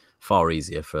made far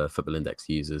easier for Football Index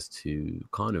users to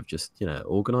kind of just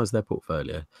organize their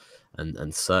portfolio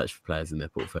and search for players in their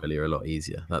portfolio a lot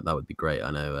easier. That would be great.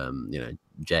 I know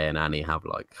Jay and Annie have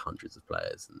like hundreds of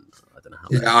players, and I don't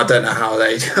know how. I don't know how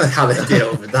they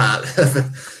deal with that.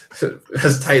 It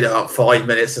has taken about 5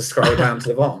 minutes to scroll down to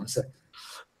the bottom. So.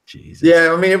 Jesus.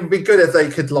 Yeah, I mean, it would be good if they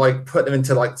could like put them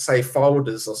into like say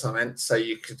folders or something, so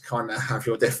you could kind of have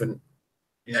your different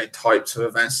types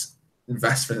of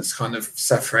investments kind of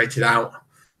separated out.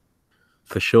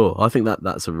 For sure. I think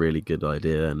that's a really good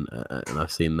idea, and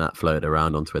I've seen that floated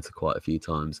around on Twitter quite a few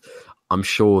times. I'm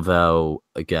sure they'll,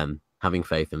 again, having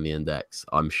faith in the index,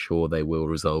 I'm sure they will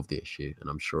resolve the issue, and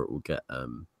I'm sure it will get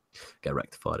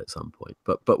rectified at some point.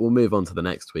 But we'll move on to the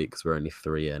next week because we're only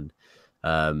 3 in.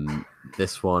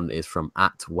 This one is from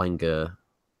 @Wenger,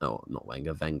 not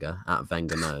Wenger, Wenger,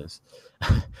 @Wenger knows.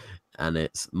 And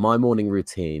it's my morning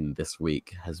routine this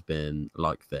week has been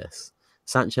like this: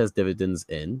 Sanchez dividends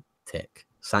in, tick.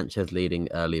 Sanchez leading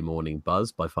early morning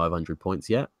buzz by 500 points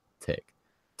yet, tick.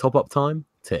 Top up time,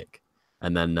 tick.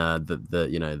 And then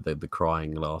the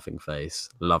crying, laughing face,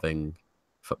 loving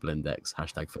Football Index,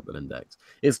 #Football Index.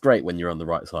 It's great when you're on the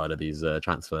right side of these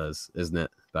transfers, isn't it,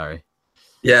 Barry?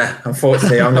 Yeah,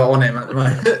 unfortunately, I'm not on him at the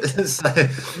moment. So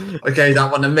I gave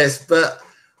that one a miss. But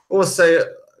also,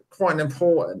 quite an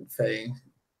important thing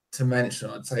to mention,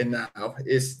 I'd say now,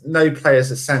 is no player's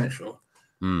essential.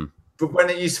 But when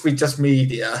it used to be just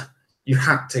media, you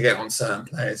had to get on certain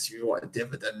players if you wanted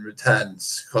dividend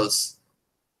returns because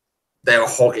they were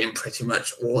hogging pretty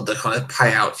much all the kind of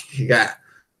payouts you could get.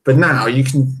 But now you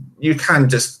can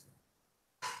just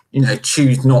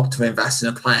choose not to invest in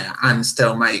a player and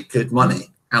still make good money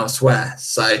elsewhere.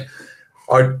 So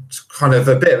I kind of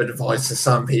a bit of advice to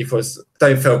some people is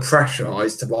don't feel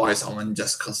pressurized to buy someone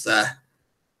just because they're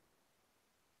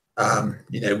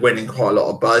winning quite a lot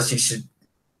of buzz. You should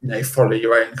follow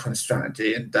your own kind of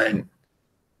strategy and don't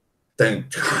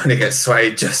kind of get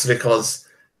swayed just because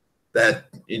they're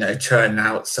churning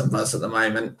out some buzz at the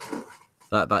moment.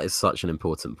 That is such an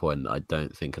important point that I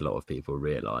don't think a lot of people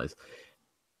realize.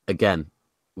 Again,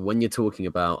 when you're talking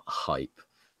about hype,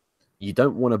 you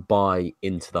don't want to buy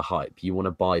into the hype. You want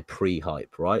to buy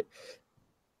pre-hype, right?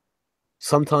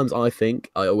 Sometimes I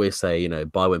always say,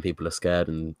 buy when people are scared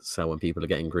and sell when people are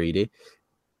getting greedy.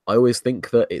 I always think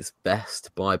that it's best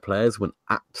to buy players when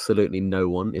absolutely no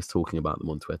one is talking about them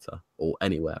on Twitter or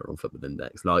anywhere on Football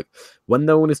Index. Like when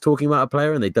no one is talking about a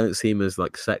player and they don't seem as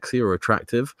like sexy or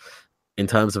attractive, in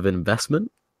terms of investment,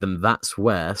 then that's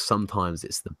where sometimes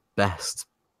it's the best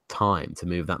time to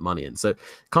move that money in. So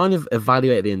kind of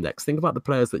evaluate the index. Think about the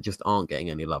players that just aren't getting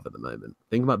any love at the moment.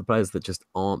 Think about the players that just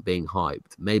aren't being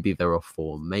hyped. Maybe they're off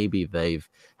form. Maybe they've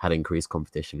had increased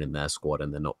competition in their squad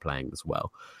and they're not playing as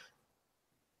well.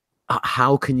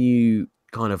 How can you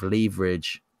kind of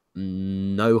leverage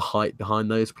no hype behind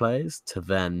those players to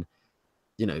then,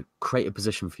 create a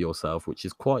position for yourself, which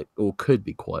is quite, or could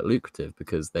be quite lucrative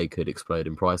because they could explode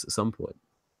in price at some point?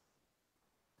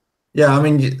 Yeah, I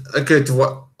mean,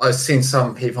 what I've seen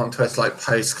some people on Twitter like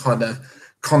post kind of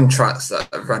contracts that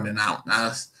are running out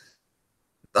now.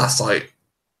 That's like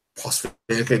possibly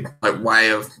a good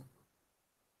way of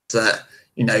that.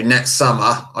 Next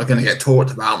summer are going to get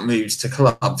talked about moves to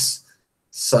clubs.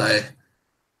 So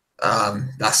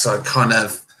that's a kind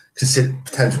of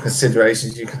potential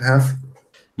considerations you can have.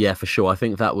 Yeah, for sure. I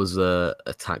think that was a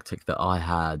tactic that I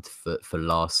had for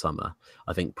last summer.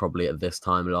 I think probably at this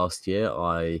time last year,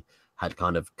 I had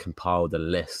kind of compiled a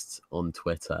list on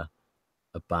Twitter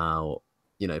about,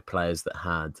 players that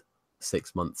had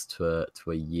 6 months to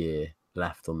a year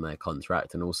left on their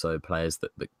contract, and also players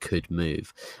that could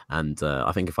move. And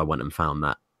I think if I went and found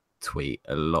that tweet,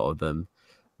 a lot of them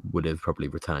would have probably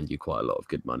returned you quite a lot of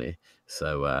good money.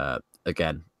 So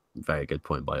again, very good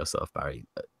point by yourself, Barry.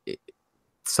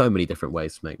 So many different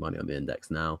ways to make money on the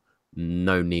index now.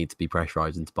 No need to be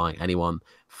pressurized into buying anyone.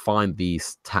 Find the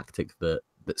tactic that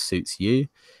suits you,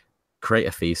 create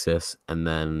a thesis, and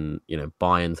then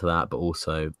buy into that, but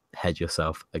also hedge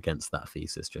yourself against that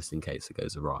thesis just in case it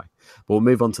goes awry. But we'll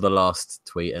move on to the last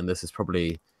tweet, and this is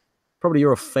probably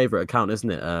your favorite account,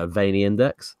 isn't it? Vayne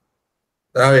Index.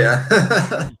 Oh yeah.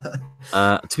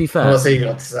 To be fair, what's he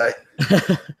got to say?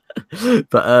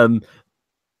 But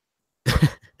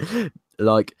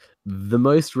like the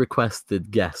most requested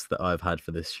guest that I've had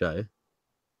for this show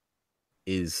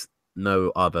is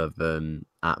no other than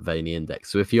at Vayne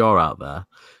Index. So if you are out there,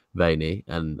 Vayne,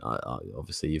 and I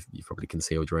obviously you've probably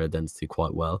concealed your identity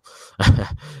quite well.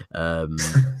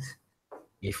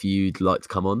 If you'd like to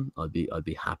come on, I'd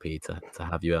be happy to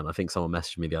have you on. I think someone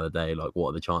messaged me the other day, like, what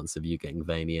are the chances of you getting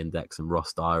Vayne Index and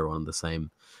Ross Dyer on the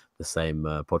same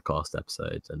podcast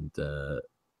episode? And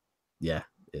yeah,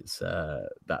 it's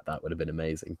that would have been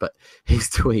amazing. But his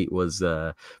tweet was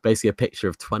basically a picture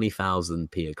of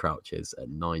 20,000 Peter Crouches at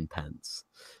 9 pence,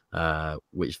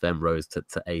 which then rose to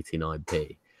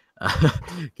 89p,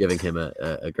 giving him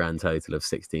a grand total of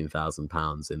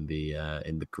 £16,000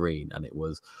 in the green. And it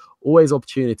was always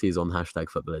opportunities on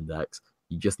 #FootballIndex.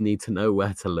 You just need to know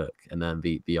where to look, and then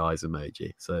the eyes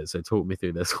emoji. So talk me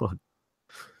through this one.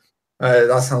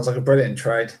 That sounds like a brilliant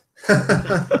trade.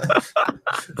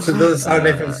 It doesn't sound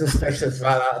anything suspicious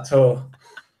about that at all.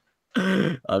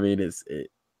 I mean, it's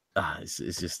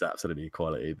just absolutely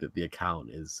quality. That the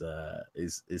account is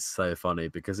so funny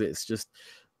because it's just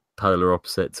polar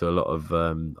opposite to a lot of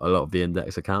the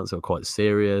index accounts that are quite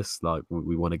serious. Like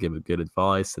we want to give a good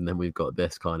advice, and then we've got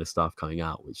this kind of stuff coming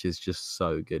out, which is just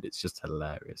so good. It's just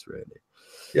hilarious, really.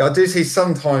 Yeah, I do see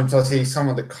sometimes. I see some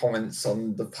of the comments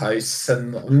on the posts,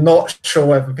 and I'm not sure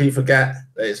whether people get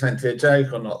that it's meant to be a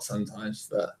joke or not. Sometimes,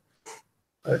 but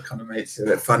it kind of makes it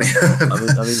a bit funny. I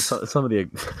mean, some of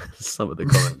the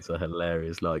comments are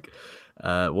hilarious. Like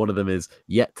one of them is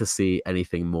yet to see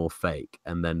anything more fake,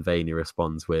 and then Vayne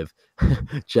responds with,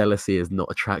 "Jealousy is not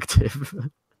attractive."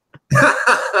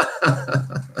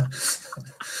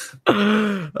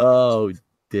 Oh,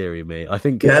 dearie me. I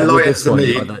think with this one,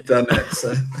 done it.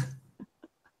 So.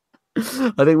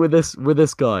 I think with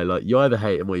this guy, like, you either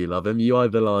hate him or you love him. You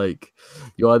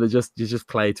either just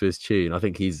play to his tune. I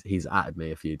think he's added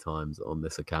me a few times on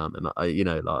this account, and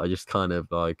I just kind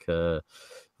of like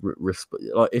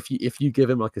like if you give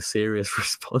him like a serious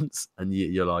response and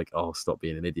you're like, oh, stop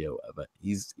being an idiot or whatever,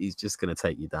 he's just gonna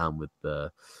take you down with the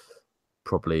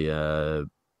probably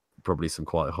some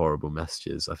quite horrible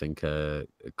messages. I think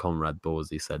Conrad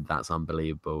Borsey said that's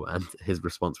unbelievable, and his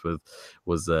response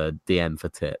was DM for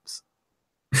tips,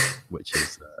 which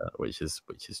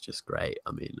is just great.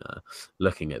 I mean,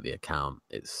 looking at the account,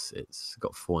 it's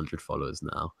got 400 followers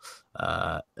now,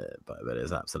 but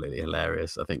it's absolutely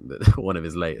hilarious. I think that one of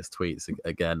his latest tweets,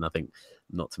 again, I think,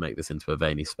 not to make this into a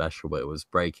Vayne special, but it was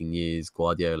breaking news: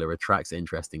 Guardiola retracts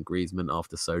interest in Griezmann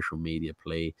after social media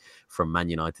plea from Man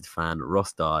United fan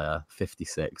Ross Dyer,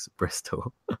 56,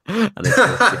 Bristol. And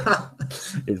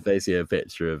it's basically a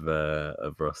picture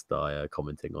of Ross Dyer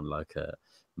commenting on like a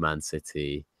Man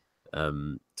City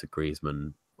to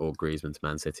Griezmann, or Griezmann to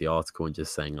Man City article, and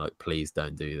just saying like, please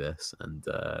don't do this. And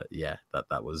yeah,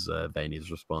 that was Vayne's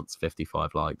response.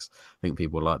 55 likes. I think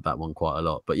people like that one quite a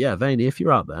lot. But yeah, Vayne, if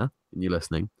you're out there and you're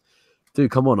listening,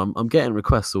 Dude, come on! I'm getting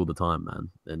requests all the time, man,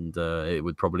 and it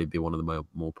would probably be one of the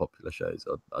more popular shows.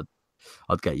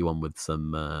 I'd get you on with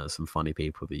some funny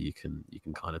people that you can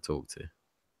kind of talk to.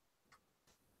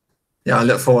 Yeah, I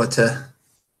look forward to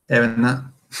hearing that.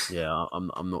 Yeah,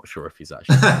 I'm not sure if he's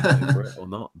actually going for it or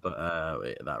not, but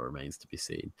that remains to be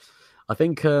seen. I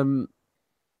think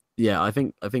I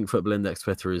think Football Index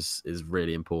Twitter is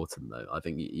really important though. I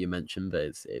think you mentioned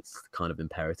that it's kind of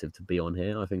imperative to be on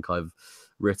here. I think I've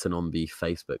written on the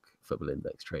Facebook Football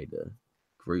Index Trader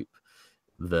group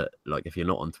that, like, if you're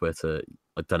not on Twitter,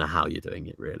 I don't know how you're doing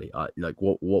it really.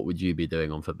 What would you be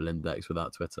doing on Football Index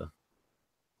without Twitter?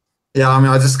 Yeah, I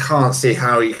mean, I just can't see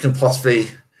how you can possibly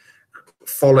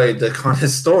follow the kind of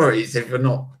stories if you're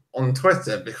not on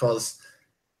Twitter, because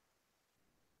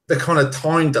the kind of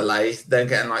time delay they're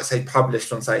getting, like, say,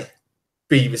 published on, say,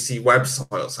 BBC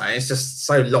website or something, it's just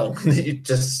so long that you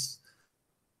just,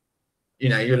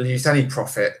 you'll lose any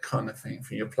profit kind of thing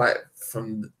from your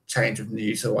from the change of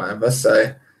news or whatever.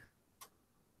 So,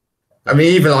 I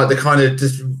mean, even like the kind of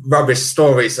just rubbish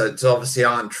stories that obviously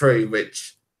aren't true,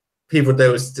 which people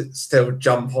do still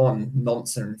jump on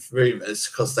nonsense rumors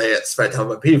because they expect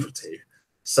other people to.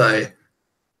 So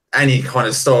any kind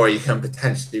of story can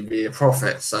potentially be a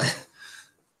profit. So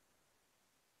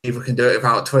people can do it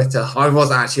without Twitter. I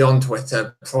was actually on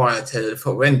Twitter prior to the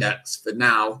Football Index, but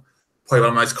now probably one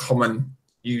of the most common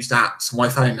used apps on my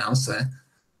phone now. So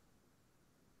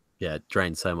yeah, it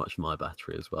drained so much of my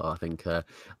battery as well. I think I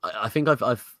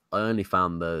only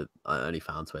found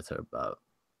Twitter about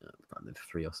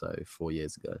 4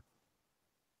 years ago,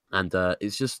 and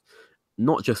it's just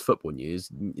not just football news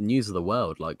of the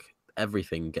world. Like,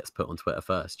 everything gets put on Twitter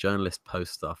first. Journalists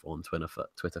post stuff on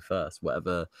Twitter first.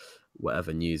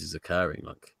 Whatever news is occurring,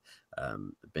 like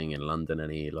being in London,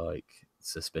 any like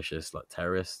suspicious like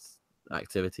terrorist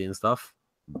activity and stuff.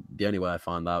 The only way I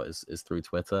find out is through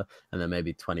Twitter, and then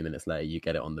maybe 20 minutes later you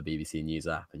get it on the BBC News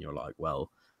app, and you're like, well,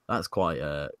 that's quite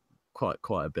a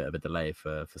bit of a delay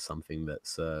for something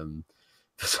that's so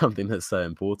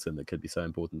important, that could be so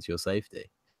important to your safety.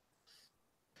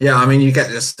 Yeah, I mean, you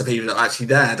get just the people that are actually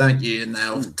there, don't you? And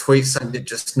they'll tweet something,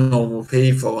 just normal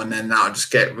people, and then that'll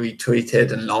just get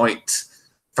retweeted and liked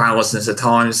thousands of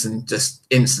times and just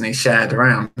instantly shared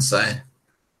around. So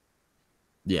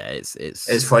yeah,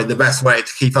 it's probably the best way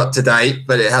to keep up to date,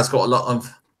 but it has got a lot of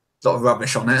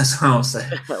rubbish on it as well. So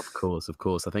of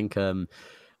course, I think a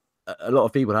lot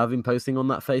of people have been posting on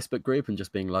that Facebook group and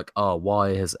just being like, oh,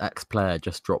 why has X player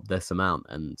just dropped this amount?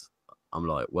 And I'm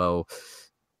like, well,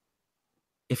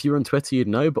 if you're on Twitter, you'd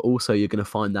know, but also you're going to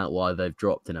find out why they've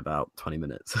dropped in about 20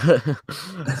 minutes.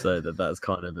 So that's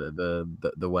kind of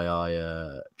the way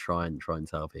I try and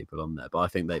tell people on there. But I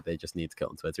think they just need to get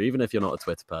on Twitter, even if you're not a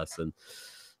Twitter person.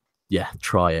 Yeah,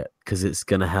 try it, because it's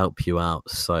going to help you out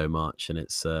so much, and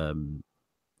it's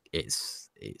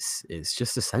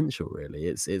just essential, really.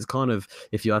 It's kind of,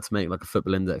 if you had to make like a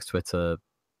Football Index Football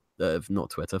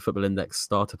Index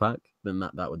starter pack, then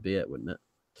that would be it, wouldn't it?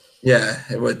 Yeah,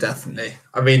 it would definitely.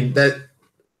 I mean,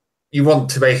 you want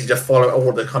to basically just follow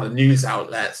all the kind of news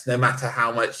outlets, no matter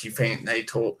how much you think they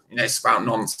talk, spout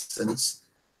nonsense.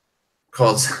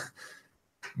 Because,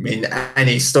 I mean,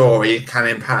 any story can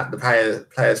impact the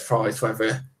player's price,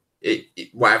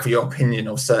 whatever your opinion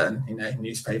of certain,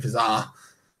 newspapers are.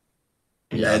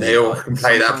 They all can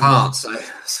play their part.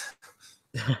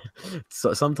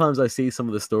 So sometimes I see some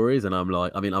of the stories and I'm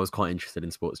like, I mean, I was quite interested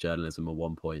in sports journalism at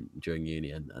one point during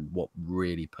uni, and what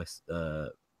really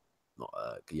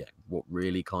what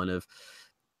really kind of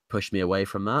pushed me away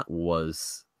from that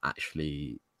was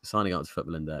actually signing up to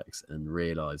Football Index and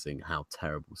realizing how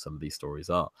terrible some of these stories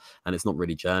are. And it's not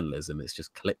really journalism, it's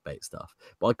just clickbait stuff.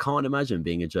 But I can't imagine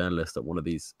being a journalist at one of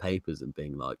these papers and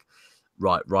being like,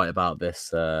 write about this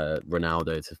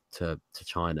Ronaldo to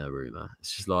China rumor.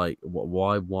 It's just like,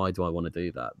 why do I want to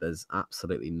do that? There's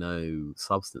absolutely no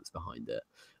substance behind it.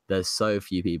 There's so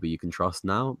few people you can trust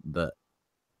now that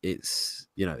it's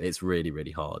really,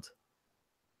 really hard.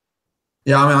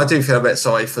 Yeah, I mean, I do feel a bit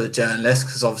sorry for the journalists,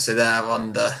 because obviously they're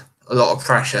under a lot of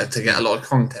pressure to get a lot of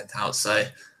content out. So,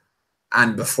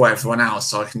 and before everyone else,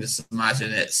 so I can just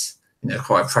imagine it's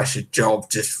quite a pressured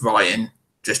job, just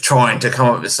trying to come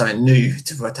up with something new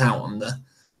to put out on the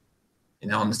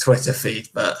Twitter feed.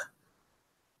 But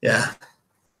yeah,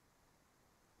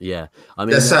 I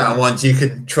mean, there's certain ones you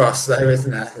can trust, though,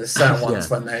 isn't there? There's certain ones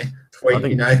when they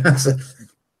tweet,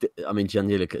 I mean,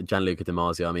 Gianluca Di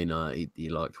Marzio. I mean, he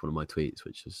liked one of my tweets,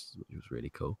 which was really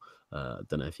cool. I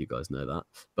don't know if you guys know that,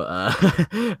 but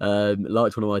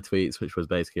liked one of my tweets, which was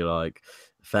basically like,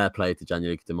 fair play to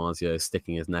Gianluca Di Marzio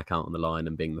sticking his neck out on the line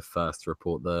and being the first to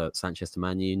report the Sanchez to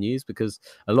Man U news, because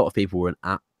a lot of people were in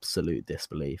absolute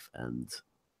disbelief. And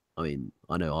I mean,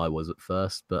 I know I was at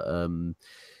first, but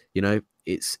you know,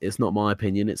 it's not my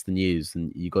opinion, it's the news,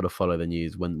 and you got to follow the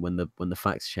news. When the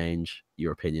facts change,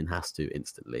 your opinion has to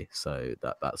instantly. So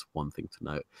that's one thing to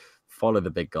note. Follow the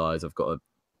big guys. I've got a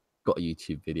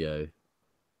YouTube video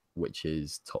which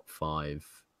is top 5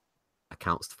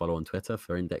 accounts to follow on Twitter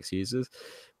for Index users.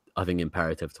 I think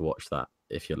imperative to watch that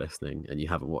if you're listening and you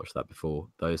haven't watched that before.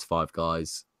 Those 5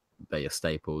 guys, they're your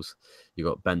staples. You've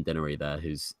got Ben Dinnery there,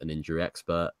 who's an injury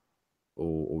expert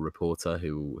or reporter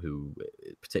who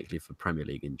particularly for Premier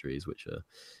League injuries, which are,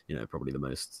 you know, probably the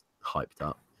most hyped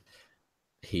up,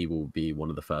 he will be one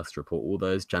of the first to report all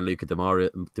those. Gianluca Di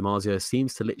Marzio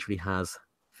seems to literally has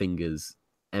fingers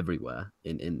everywhere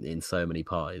in so many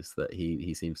pies that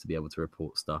he seems to be able to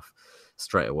report stuff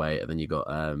straight away. And then you got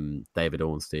David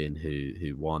Ornstein,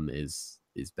 who one is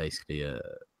basically a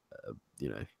you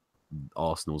know,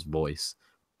 Arsenal's voice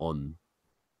on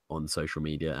social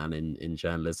media and in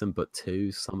journalism, but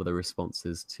 2, some of the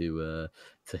responses to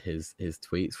his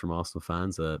tweets from Arsenal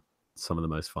fans are some of the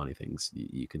most funny things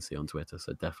you can see on Twitter.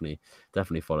 So definitely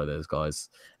follow those guys,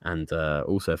 and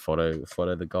also follow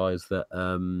the guys that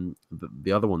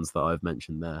the other ones that I've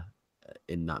mentioned there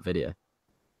in that video.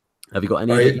 Have you got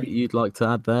any that you'd like to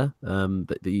add there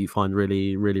that you find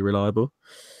really, really reliable?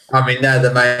 I mean, they're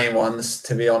the main ones,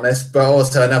 to be honest, but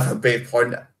also another big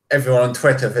point, everyone on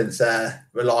Twitter thinks they're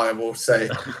reliable. So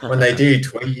when they do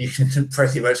tweet, you can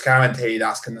pretty much guarantee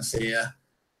that's going to see a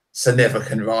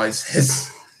significant rise.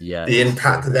 The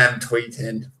impact of them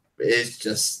tweeting is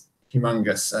just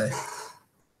humongous. So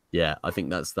yeah, I think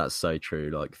that's so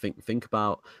true. Like think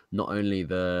about not only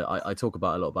I talk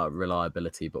about a lot about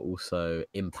reliability, but also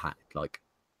impact. Like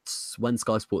when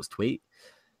Sky Sports tweet,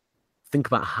 think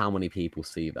about how many people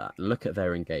see that. Look at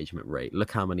their engagement rate.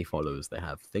 Look how many followers they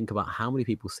have. Think about how many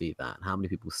people see that. How many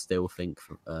people still think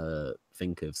of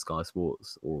Sky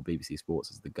Sports or BBC Sports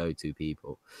as the go-to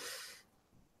people.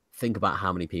 Think about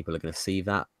how many people are going to see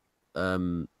that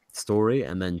story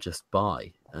and then just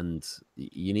buy. And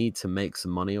you need to make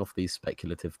some money off these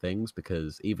speculative things,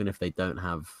 because even if they don't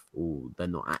have, or they're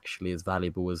not actually as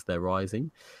valuable as they're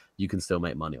rising, you can still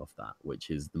make money off that, which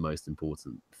is the most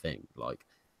important thing. Like,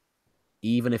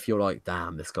 even if you're like,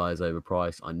 damn, this guy's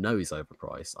overpriced, I know he's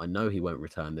overpriced, I know he won't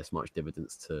return this much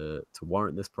dividends to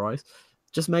warrant this price,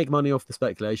 just make money off the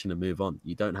speculation and move on.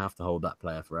 You don't have to hold that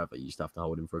player forever. You just have to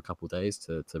hold him for a couple of days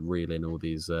to reel in all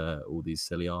these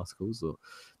silly articles, or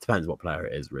depends what player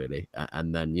it is really,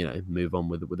 and then, you know, move on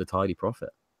with a tidy profit.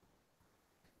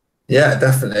 Yeah,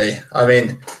 definitely. I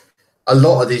mean, a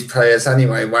lot of these players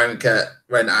anyway won't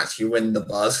actually win the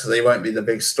buzz because they won't be the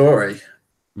big story.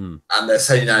 And there's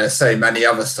so many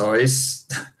other stories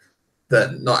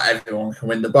that not everyone can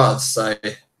win the buzz. So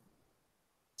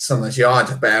sometimes you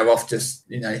are better off just,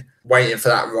 you know, waiting for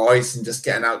that rise and just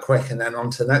getting out quick and then on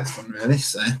to the next one, really.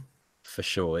 So for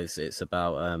sure, it's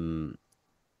about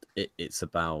it's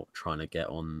about trying to get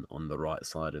on the right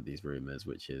side of these rumors,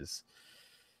 which is,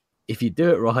 if you do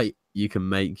it right, you can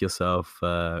make yourself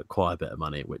quite a bit of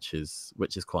money, which is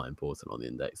quite important on the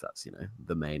index. That's, you know,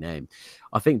 the main aim.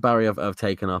 I think, Barry, I've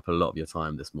taken up a lot of your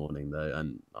time this morning, though,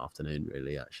 and afternoon,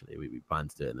 really. Actually, we planned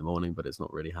to do it in the morning, but it's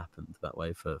not really happened that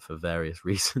way for various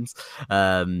reasons.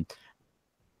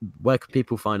 Where can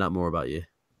people find out more about you?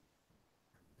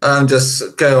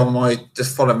 Just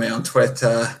follow me on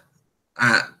Twitter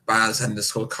at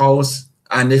Baz_Coles,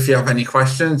 and if you have any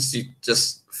questions, you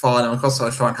just fire them across.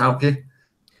 I'll try and help you.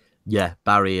 Yeah,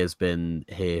 Barry has been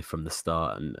here from the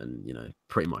start, and you know,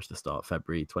 pretty much the start,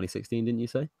 February 2016, didn't you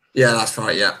say? Yeah, that's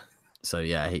right. Yeah. So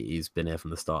yeah, he's been here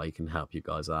from the start. He can help you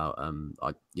guys out.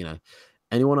 You know,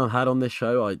 anyone I've had on this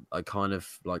show, I kind of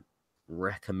like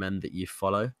recommend that you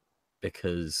follow,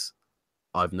 because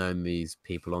I've known these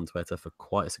people on Twitter for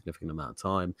quite a significant amount of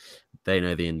time. They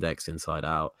know the index inside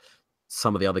out.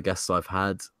 Some of the other guests I've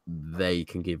had, they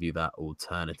can give you that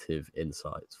alternative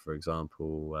insights. For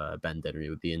example, Ben Dinnery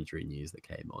with the injury news that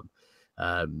came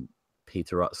on.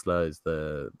 Peter Rutzler is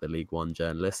the League One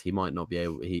journalist. He might not be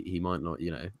able. He might not,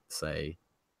 you know, say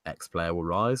X player will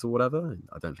rise or whatever.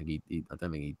 I don't think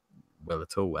he will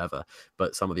at all ever.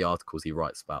 But some of the articles he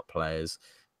writes about players,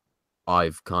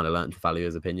 I've kind of learned to value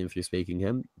his opinion through speaking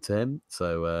to him.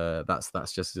 So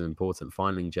that's just as important.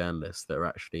 Finding journalists that are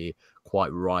actually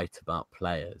quite right about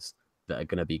players that are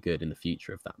going to be good in the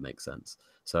future, if that makes sense.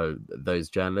 So those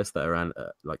journalists that are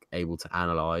like able to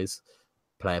analyze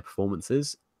player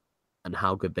performances and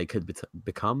how good they could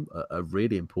become are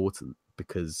really important,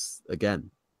 because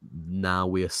again, now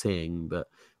we are seeing that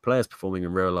players performing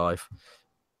in real life,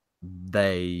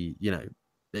 they,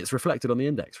 it's reflected on the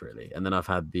index really. And then I've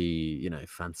had the,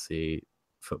 fantasy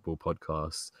football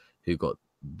podcasts who got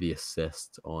the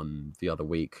assist on the other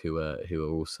week, who are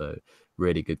also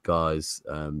really good guys.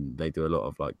 They do a lot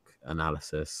of like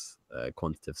analysis,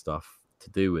 quantitative stuff to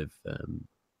do with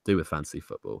fantasy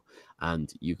football,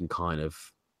 and you can kind of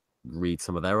read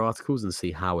some of their articles and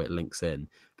see how it links in,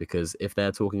 because if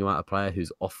they're talking about a player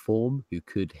who's off form, who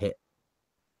could hit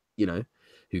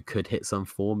some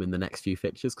form in the next few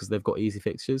fixtures because they've got easy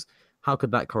fixtures, how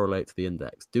could that correlate to the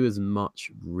index? Do as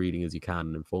much reading as you can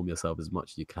and inform yourself as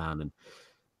much as you can, and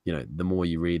the more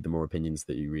you read, the more opinions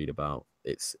that you read about,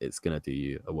 it's going to do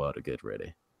you a world of good,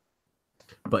 really.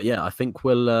 But yeah, I think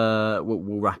we'll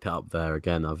wrap it up there.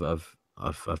 Again,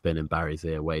 I've been in Barry's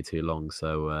ear way too long,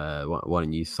 so why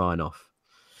don't you sign off?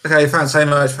 Okay, thanks so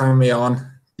much for having me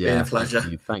on. Yeah, been a pleasure.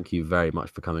 Thank you very much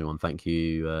for coming on. Thank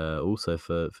you also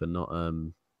for not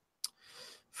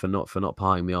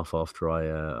pieing me off after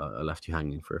I left you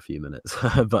hanging for a few minutes.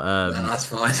 But no, that's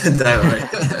fine. Don't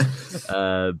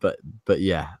worry. But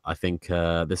yeah, I think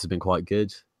this has been quite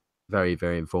good. Very,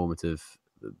 very informative.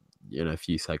 A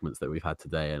few segments that we've had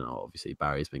today, and obviously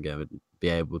Barry's been be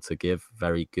able to give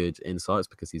very good insights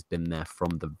because he's been there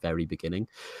from the very beginning.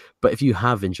 But if you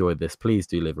have enjoyed this, please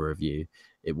do leave a review.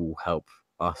 It will help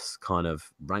us kind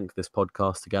of rank this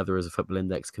podcast together as a Football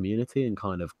Index community and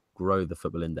kind of grow the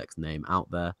Football Index name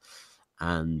out there.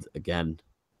 And again,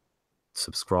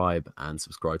 subscribe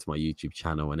to my YouTube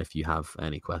channel. And if you have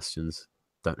any questions,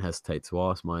 don't hesitate to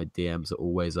ask. My DMs are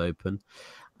always open.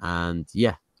 And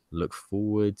yeah, look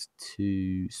forward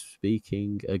to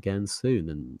speaking again soon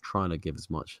and trying to give as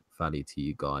much value to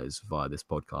you guys via this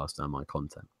podcast and my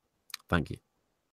content. Thank you.